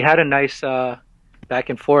and we had a nice back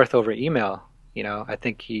and forth over email. I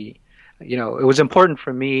think it was important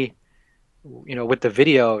for me, with the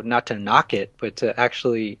video, not to knock it, but to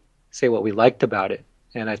actually say what we liked about it.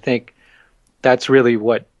 And I think that's really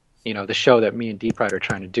what, the show that me and Deep Pride are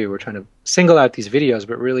trying to do. We're trying to single out these videos,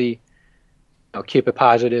 but really, keep it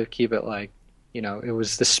positive, keep it like, it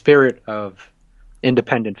was the spirit of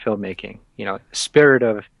independent filmmaking, spirit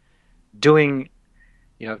of doing,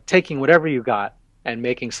 taking whatever you got and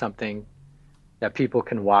making something that people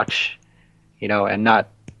can watch, and not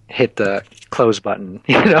hit the close button,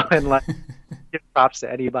 and like give props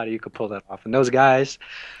to anybody who could pull that off. And those guys,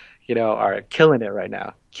 are killing it right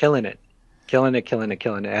now, killing it. And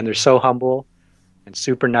they're so humble and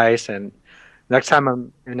super nice. And next time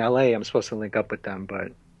I'm in LA, I'm supposed to link up with them.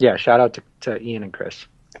 But yeah, shout out to Ian and Chris.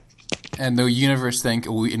 And the universe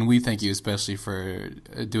we thank you especially for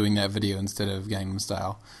doing that video instead of Gangnam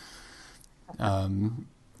Style.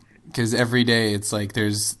 Because every day it's like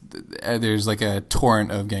there's like a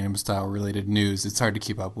torrent of Gangnam Style related news. It's hard to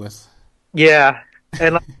keep up with. Yeah,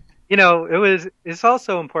 and it's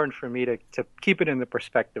also important for me to keep it in the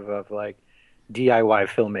perspective of like DIY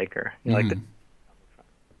filmmaker.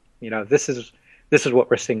 This is what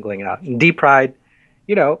we're singling out. And Deep Pride,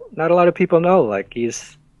 not a lot of people know. Like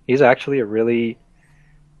he's actually a really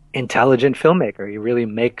intelligent filmmaker. He really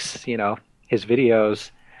makes his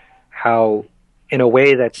videos in a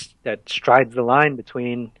way that strides the line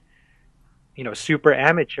between super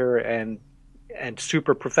amateur and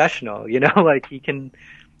super professional. Like he can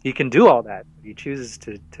do all that. He chooses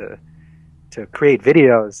to create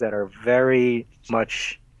videos that are very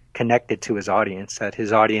much connected to his audience, that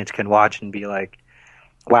his audience can watch and be like,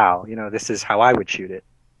 wow, this is how I would shoot it.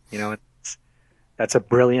 That's a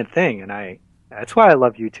brilliant thing, and that's why I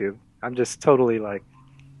love YouTube. I'm just totally like,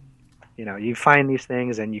 you find these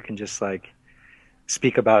things and you can just like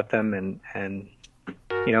speak about them and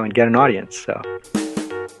get an audience. So.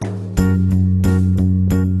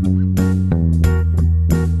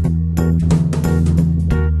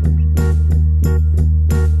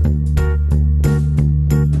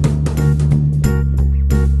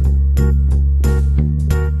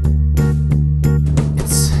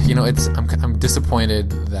 I'm disappointed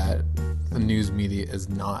that the news media is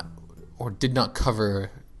not or did not cover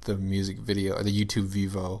the music video or the YouTube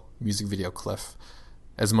Vivo music video cliff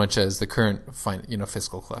as much as the current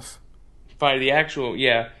fiscal cliff. By the actual,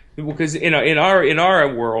 yeah, because in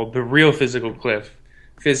our world, the real physical cliff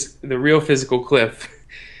is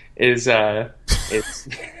it's.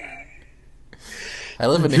 I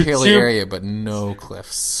live in the Haley area, but no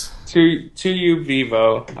cliffs. To you,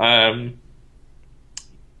 Vivo.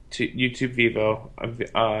 To YouTube Vivo.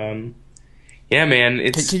 Yeah,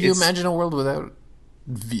 man. Can you imagine a world without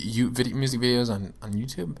music videos on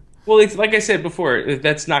YouTube? Well, it's like I said before,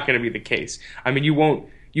 that's not going to be the case. I mean, you won't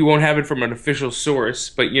have it from an official source,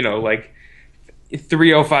 but like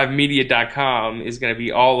 305media.com is going to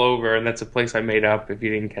be all over, and that's a place I made up if you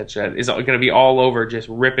didn't catch that. Is going to be all over just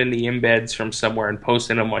ripping the embeds from somewhere and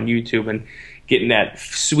posting them on YouTube and getting that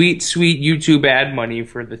sweet, sweet YouTube ad money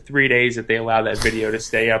for the 3 days that they allow that video to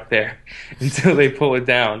stay up there until they pull it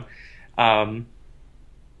down. And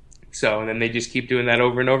then they just keep doing that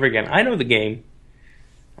over and over again. I know the game.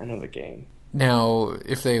 Now,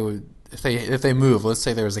 if they move, let's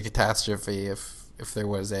say there was a catastrophe, if there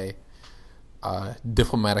was a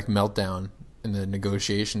diplomatic meltdown in the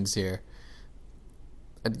negotiations here,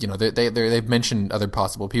 they've mentioned other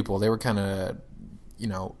possible people. They were kind of,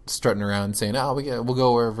 strutting around saying, "Oh, we'll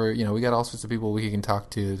go wherever, we got all sorts of people we can talk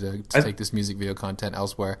to take this music video content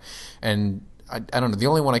elsewhere." And I don't know. The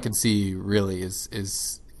only one I can see really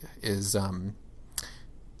is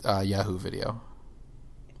Yahoo Video.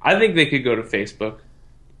 I think they could go to Facebook.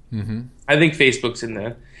 Mm-hmm. I think Facebook's in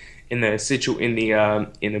the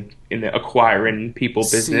acquiring people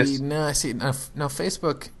business. Now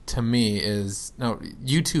Facebook to me is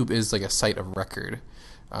YouTube is like a site of record,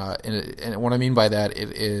 and what I mean by that,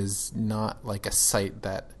 it is not like a site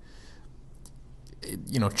that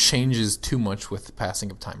changes too much with the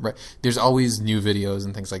passing of time. Right? There's always new videos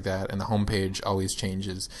and things like that, and the homepage always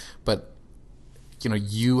changes, but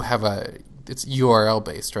you have it's URL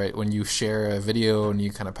based, right? When you share a video and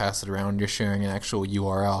you kind of pass it around, you're sharing an actual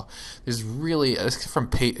URL. There's really,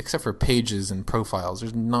 except for pages and profiles,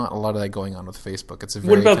 there's not a lot of that going on with Facebook. It's a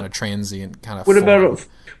very kind of transient kind of.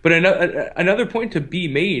 But another point to be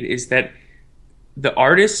made is that the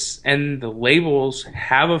artists and the labels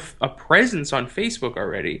have a presence on Facebook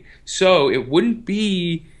already, so it wouldn't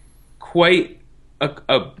be quite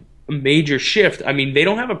a major shift. I mean, they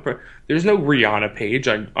don't have there's no Rihanna page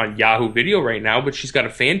on Yahoo Video right now, but she's got a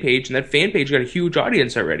fan page, and that fan page got a huge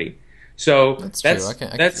audience already. So that's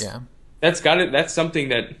something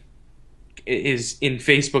that is in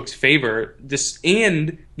Facebook's favor.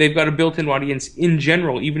 And they've got a built-in audience in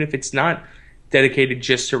general, even if it's not dedicated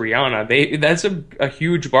just to Rihanna. That's a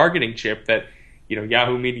huge bargaining chip that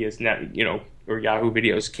Yahoo Media's not or Yahoo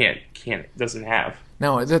Videos doesn't have.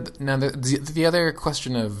 Now, the other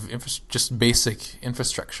question of just basic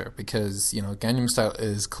infrastructure, because Gangnam Style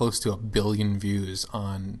is close to 1 billion views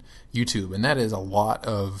on YouTube, and that is a lot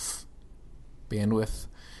of bandwidth.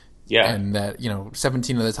 Yeah, and that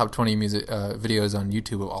 17 of the top 20 music videos on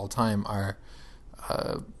YouTube of all time are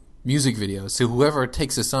music videos. So whoever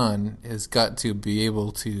takes this on has got to be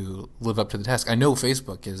able to live up to the task. I know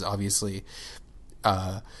Facebook is obviously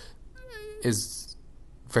is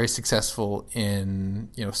very successful in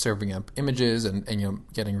serving up images and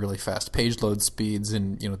getting really fast page load speeds,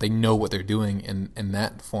 and they know what they're doing in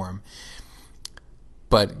that form.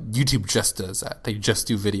 But YouTube just does that. They just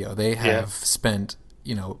do video. They have spent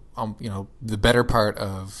the better part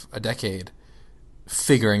of a decade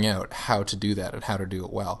figuring out how to do that and how to do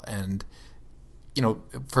it well. And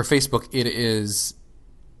for Facebook, it is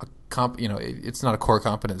it's not a core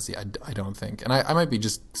competency, I don't think. And I might be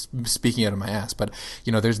just speaking out of my ass, but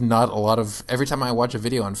there's not a lot of, every time I watch a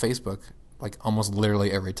video on Facebook, like almost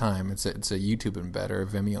literally every time, it's a YouTube embed or a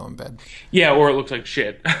Vimeo embed. Yeah, or it looks like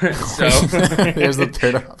shit. So there's the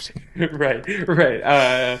third option. Right.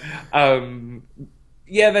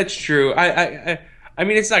 Yeah, that's true. I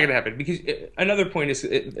mean, it's not going to happen, because another point is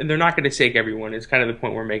they're not going to take everyone. It's kind of the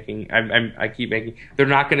point we're making. I keep making. They're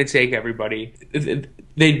not going to take everybody.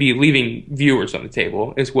 They'd be leaving viewers on the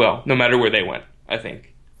table as well, no matter where they went, I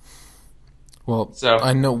think. Well, so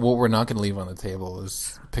I know what we're not going to leave on the table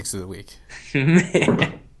is picks of the week.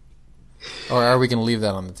 Or are we going to leave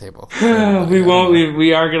that on the table? We won't.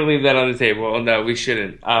 We are going to leave that on the table. No, we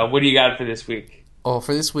shouldn't. What do you got for this week? Oh,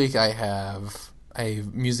 for this week I have a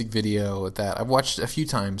music video that I've watched a few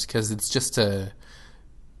times because it's just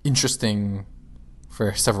interesting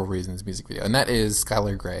for several reasons, music video. And that is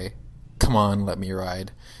Skylar Grey, Come On, Let Me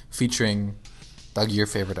Ride, featuring Doug, your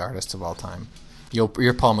favorite artist of all time. You're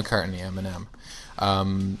Paul McCartney, Eminem.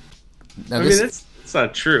 That's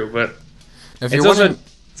not true, but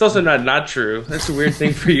it's also not true. That's a weird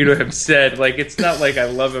thing for you to have said. Like, it's not like I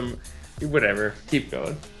love him. Whatever. Keep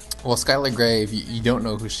going. Well, Skylar Grey, if you don't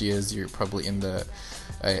know who she is, you're probably in the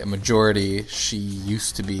majority. She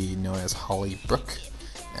used to be known as Holly Brook,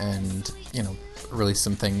 and released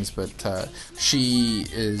some things, but she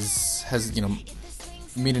has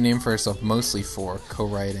made a name for herself mostly for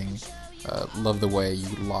co-writing "Love the Way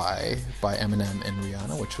You Lie" by Eminem and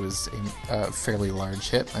Rihanna, which was a fairly large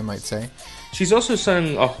hit, I might say. She's also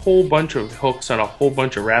sung a whole bunch of hooks on a whole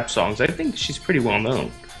bunch of rap songs. I think she's pretty well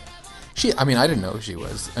known. I didn't know who she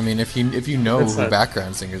was. I mean, if you know who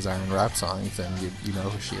background singers are in rap songs, then you know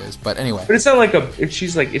who she is. But anyway. But it's not like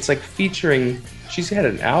it's like featuring, she's had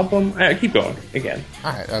an album. Keep going again.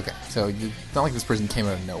 All right, okay. So it's not like this person came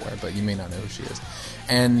out of nowhere, but you may not know who she is.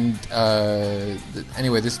 And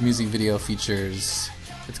anyway, this music video features,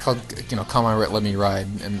 it's called, Come On, Let Me Ride.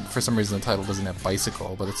 And for some reason the title doesn't have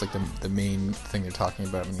bicycle, but it's like the main thing they're talking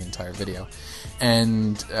about in the entire video.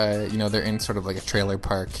 And, they're in sort of like a trailer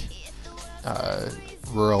park,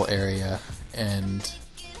 rural area, and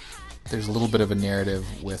there's a little bit of a narrative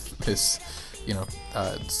with this,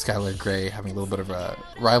 Skylar Grey having a little bit of a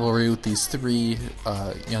rivalry with these three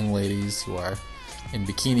young ladies who are in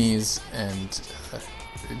bikinis, and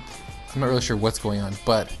I'm not really sure what's going on,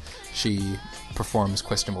 but she performs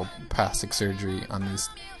questionable plastic surgery on these.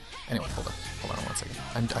 Anyway, hold on 1 second.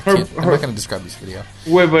 I'm not going to describe this video.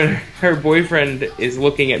 Wait, but her boyfriend is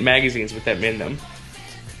looking at magazines with them in them,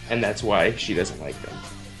 and that's why she doesn't like them.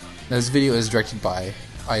 This video is directed by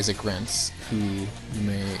Isaac Rentz, who you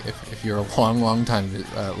may, if you're a long time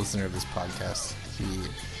listener of this podcast, he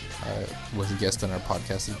was a guest on our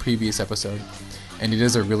podcast in the previous episode, and he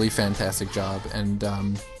does a really fantastic job. And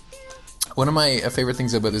one of my favorite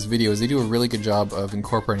things about this video is they do a really good job of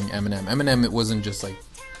incorporating Eminem. Eminem, it wasn't just like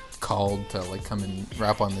called to like come and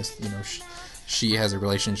rap on this. You know, she has a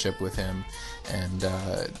relationship with him, and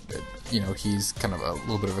you know, he's kind of a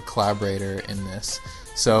little bit of a collaborator in this.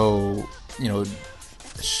 So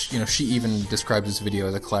she even describes this video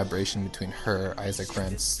as a collaboration between her, Isaac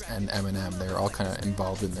Rentz, and Eminem. They're all kind of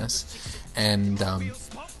involved in this, and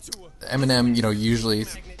Eminem, you know, usually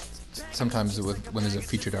sometimes when there's a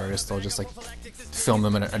featured artist, they'll just like film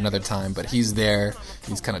them at another time, but he's there,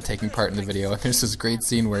 he's kind of taking part in the video, and there's this great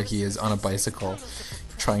scene where he is on a bicycle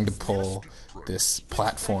trying to pull this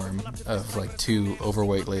platform of like two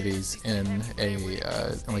overweight ladies in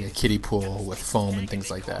like a kiddie pool with foam and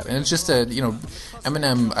things like that. And it's just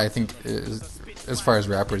Eminem, I think, as far as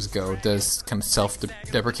rappers go, does kind of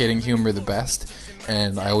self-deprecating humor the best.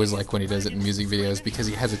 And I always like when he does it in music videos, because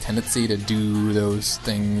he has a tendency to do those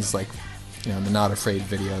things like, you know, the Not Afraid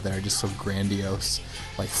video that are just so grandiose,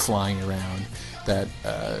 like flying around, that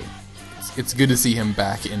it's good to see him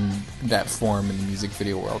back in that form in the music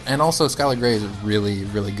video world. And also Skylar Grey is really,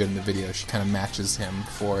 really good in the video. She kind of matches him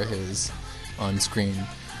for his on-screen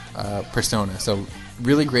persona. So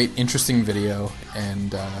really great, interesting video,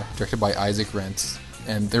 and directed by Isaac Rentz.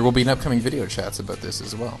 And there will be an upcoming video chats about this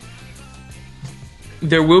as well.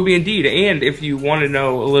 There will be indeed, and if you want to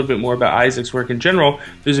know a little bit more about Isaac's work in general,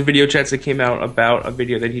 there's a video chat that came out about a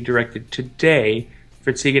video that he directed today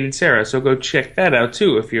for Tegan and Sarah, so go check that out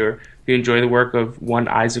too if you enjoy the work of one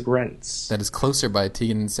Isaac Rentz. That is Closer by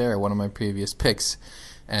Tegan and Sarah, one of my previous picks,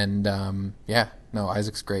 and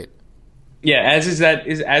Isaac's great. Yeah, as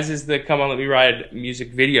is the Come On Let Me Ride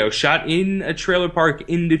music video, shot in a trailer park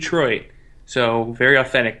in Detroit, so very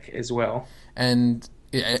authentic as well. And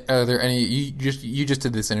are there any? You just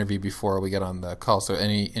did this interview before we got on the call. So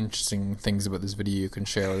any interesting things about this video you can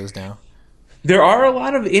share with us now? There are a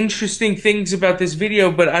lot of interesting things about this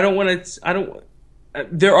video, but I don't want to.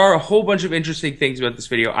 There are a whole bunch of interesting things about this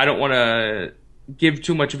video. I don't want to give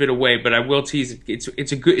too much of it away, but I will tease it.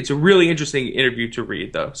 It's a really interesting interview to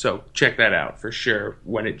read, though. So check that out for sure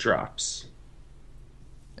when it drops.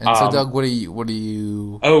 And so, Doug, what do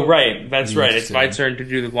you? Oh, right, that's right. It's my turn to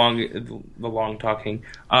do the long talking.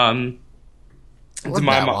 Was it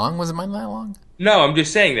that long? Was it mine that long? No, I'm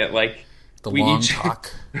just saying that like talk. we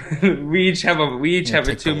each have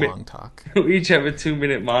a 2 minute long talk. We each have a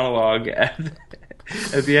 2-minute monologue at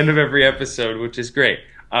the end of every episode, which is great.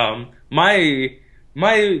 My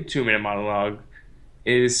 2-minute monologue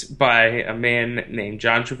is by a man named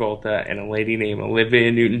John Travolta and a lady named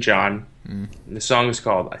Olivia Newton-John. And the song is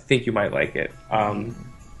called "I Think You Might Like It."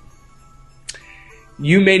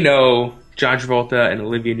 You may know John Travolta and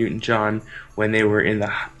Olivia Newton-John when they were in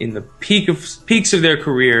the peaks of their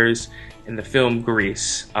careers in the film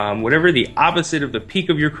Grease. Whatever the opposite of the peak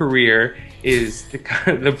of your career is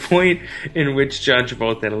the point in which John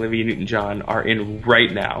Travolta and Olivia Newton-John are in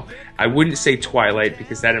right now. I wouldn't say Twilight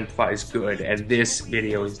because that implies good, and this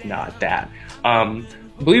video is not that. I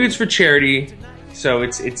believe it's for charity, so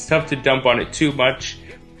it's tough to dump on it too much,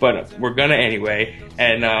 but we're gonna anyway.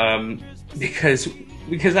 And because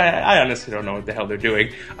I honestly don't know what the hell they're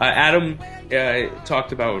doing. Adam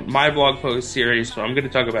talked about my blog post series, so I'm going to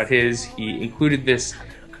talk about his. He included this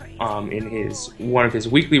in one of his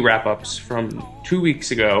weekly wrap-ups from 2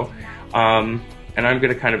 weeks ago, and I'm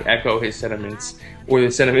going to kind of echo his sentiments, or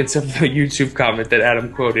the sentiments of the YouTube comment that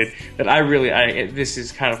Adam quoted, that this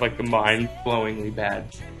is kind of like the mind-blowingly bad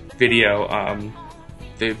video.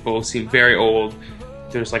 They both seem very old.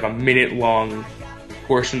 There's like a minute-long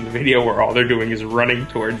portion of the video where all they're doing is running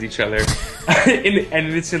towards each other,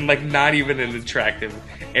 and it's in like not even an attractive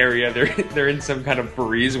area. They're in some kind of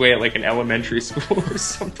breezeway at like an elementary school or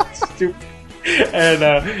something stupid.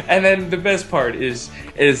 And then the best part is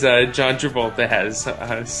John Travolta has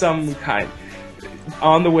some kind.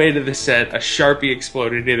 On the way to the set, a Sharpie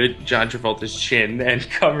exploded into John Travolta's chin and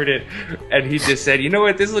covered it, and he just said, "You know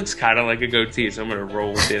what? This looks kind of like a goatee, so I'm going to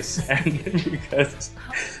roll with this." And because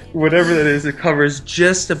whatever that is, it covers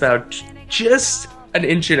just an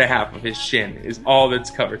inch and a half of his chin is all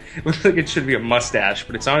that's covered. It looks like it should be a mustache,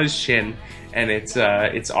 but it's on his chin, and it's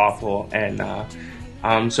awful. And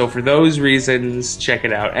So for those reasons, check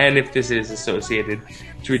it out. And if this is associated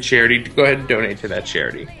to a charity, go ahead and donate to that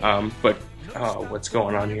charity. But what's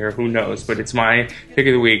going on here? Who knows? But it's my pick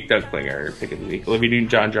of the week, Doug Klinger, pick of the week. Olivia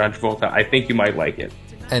Newton-John, John Travolta. I think you might like it.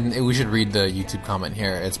 And we should read the YouTube comment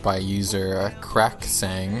here. It's by user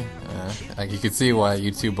Cracksang. Like you can see why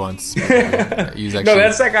YouTube wants use actually. No,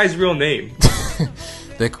 that's that guy's real name.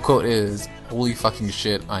 The quote is, "Holy fucking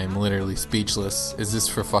shit, I am literally speechless. Is this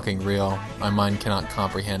for fucking real? My mind cannot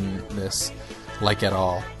comprehend this, like at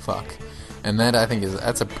all. Fuck." And that I think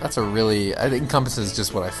that's a really, it encompasses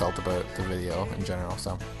just what I felt about the video in general.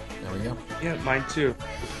 So there we go. Yeah, mine too.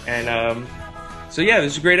 And so yeah,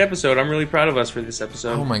 this is a great episode. I'm really proud of us for this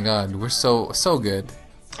episode. Oh my god, we're so good.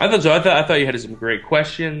 I thought so. I thought you had some great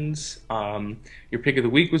questions. Your pick of the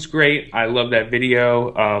week was great. I love that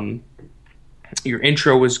video. Your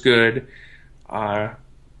intro was good.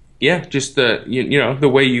 Yeah, just the you know the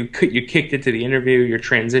way you kicked into the interview, your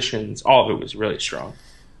transitions, all of it was really strong.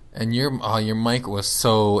 And your mic was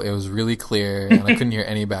it was really clear, and I couldn't hear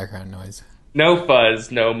any background noise. No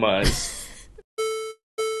fuzz, no muzz.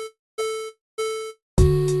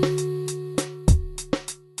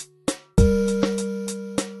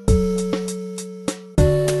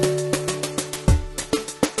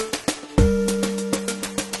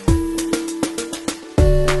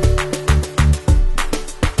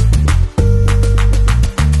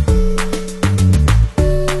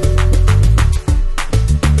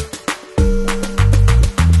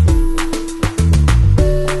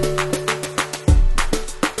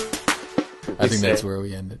 I think that's where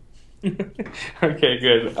we ended. Okay,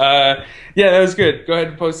 good. Yeah, that was good. Go ahead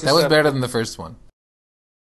and post this. That was up. better than the first one.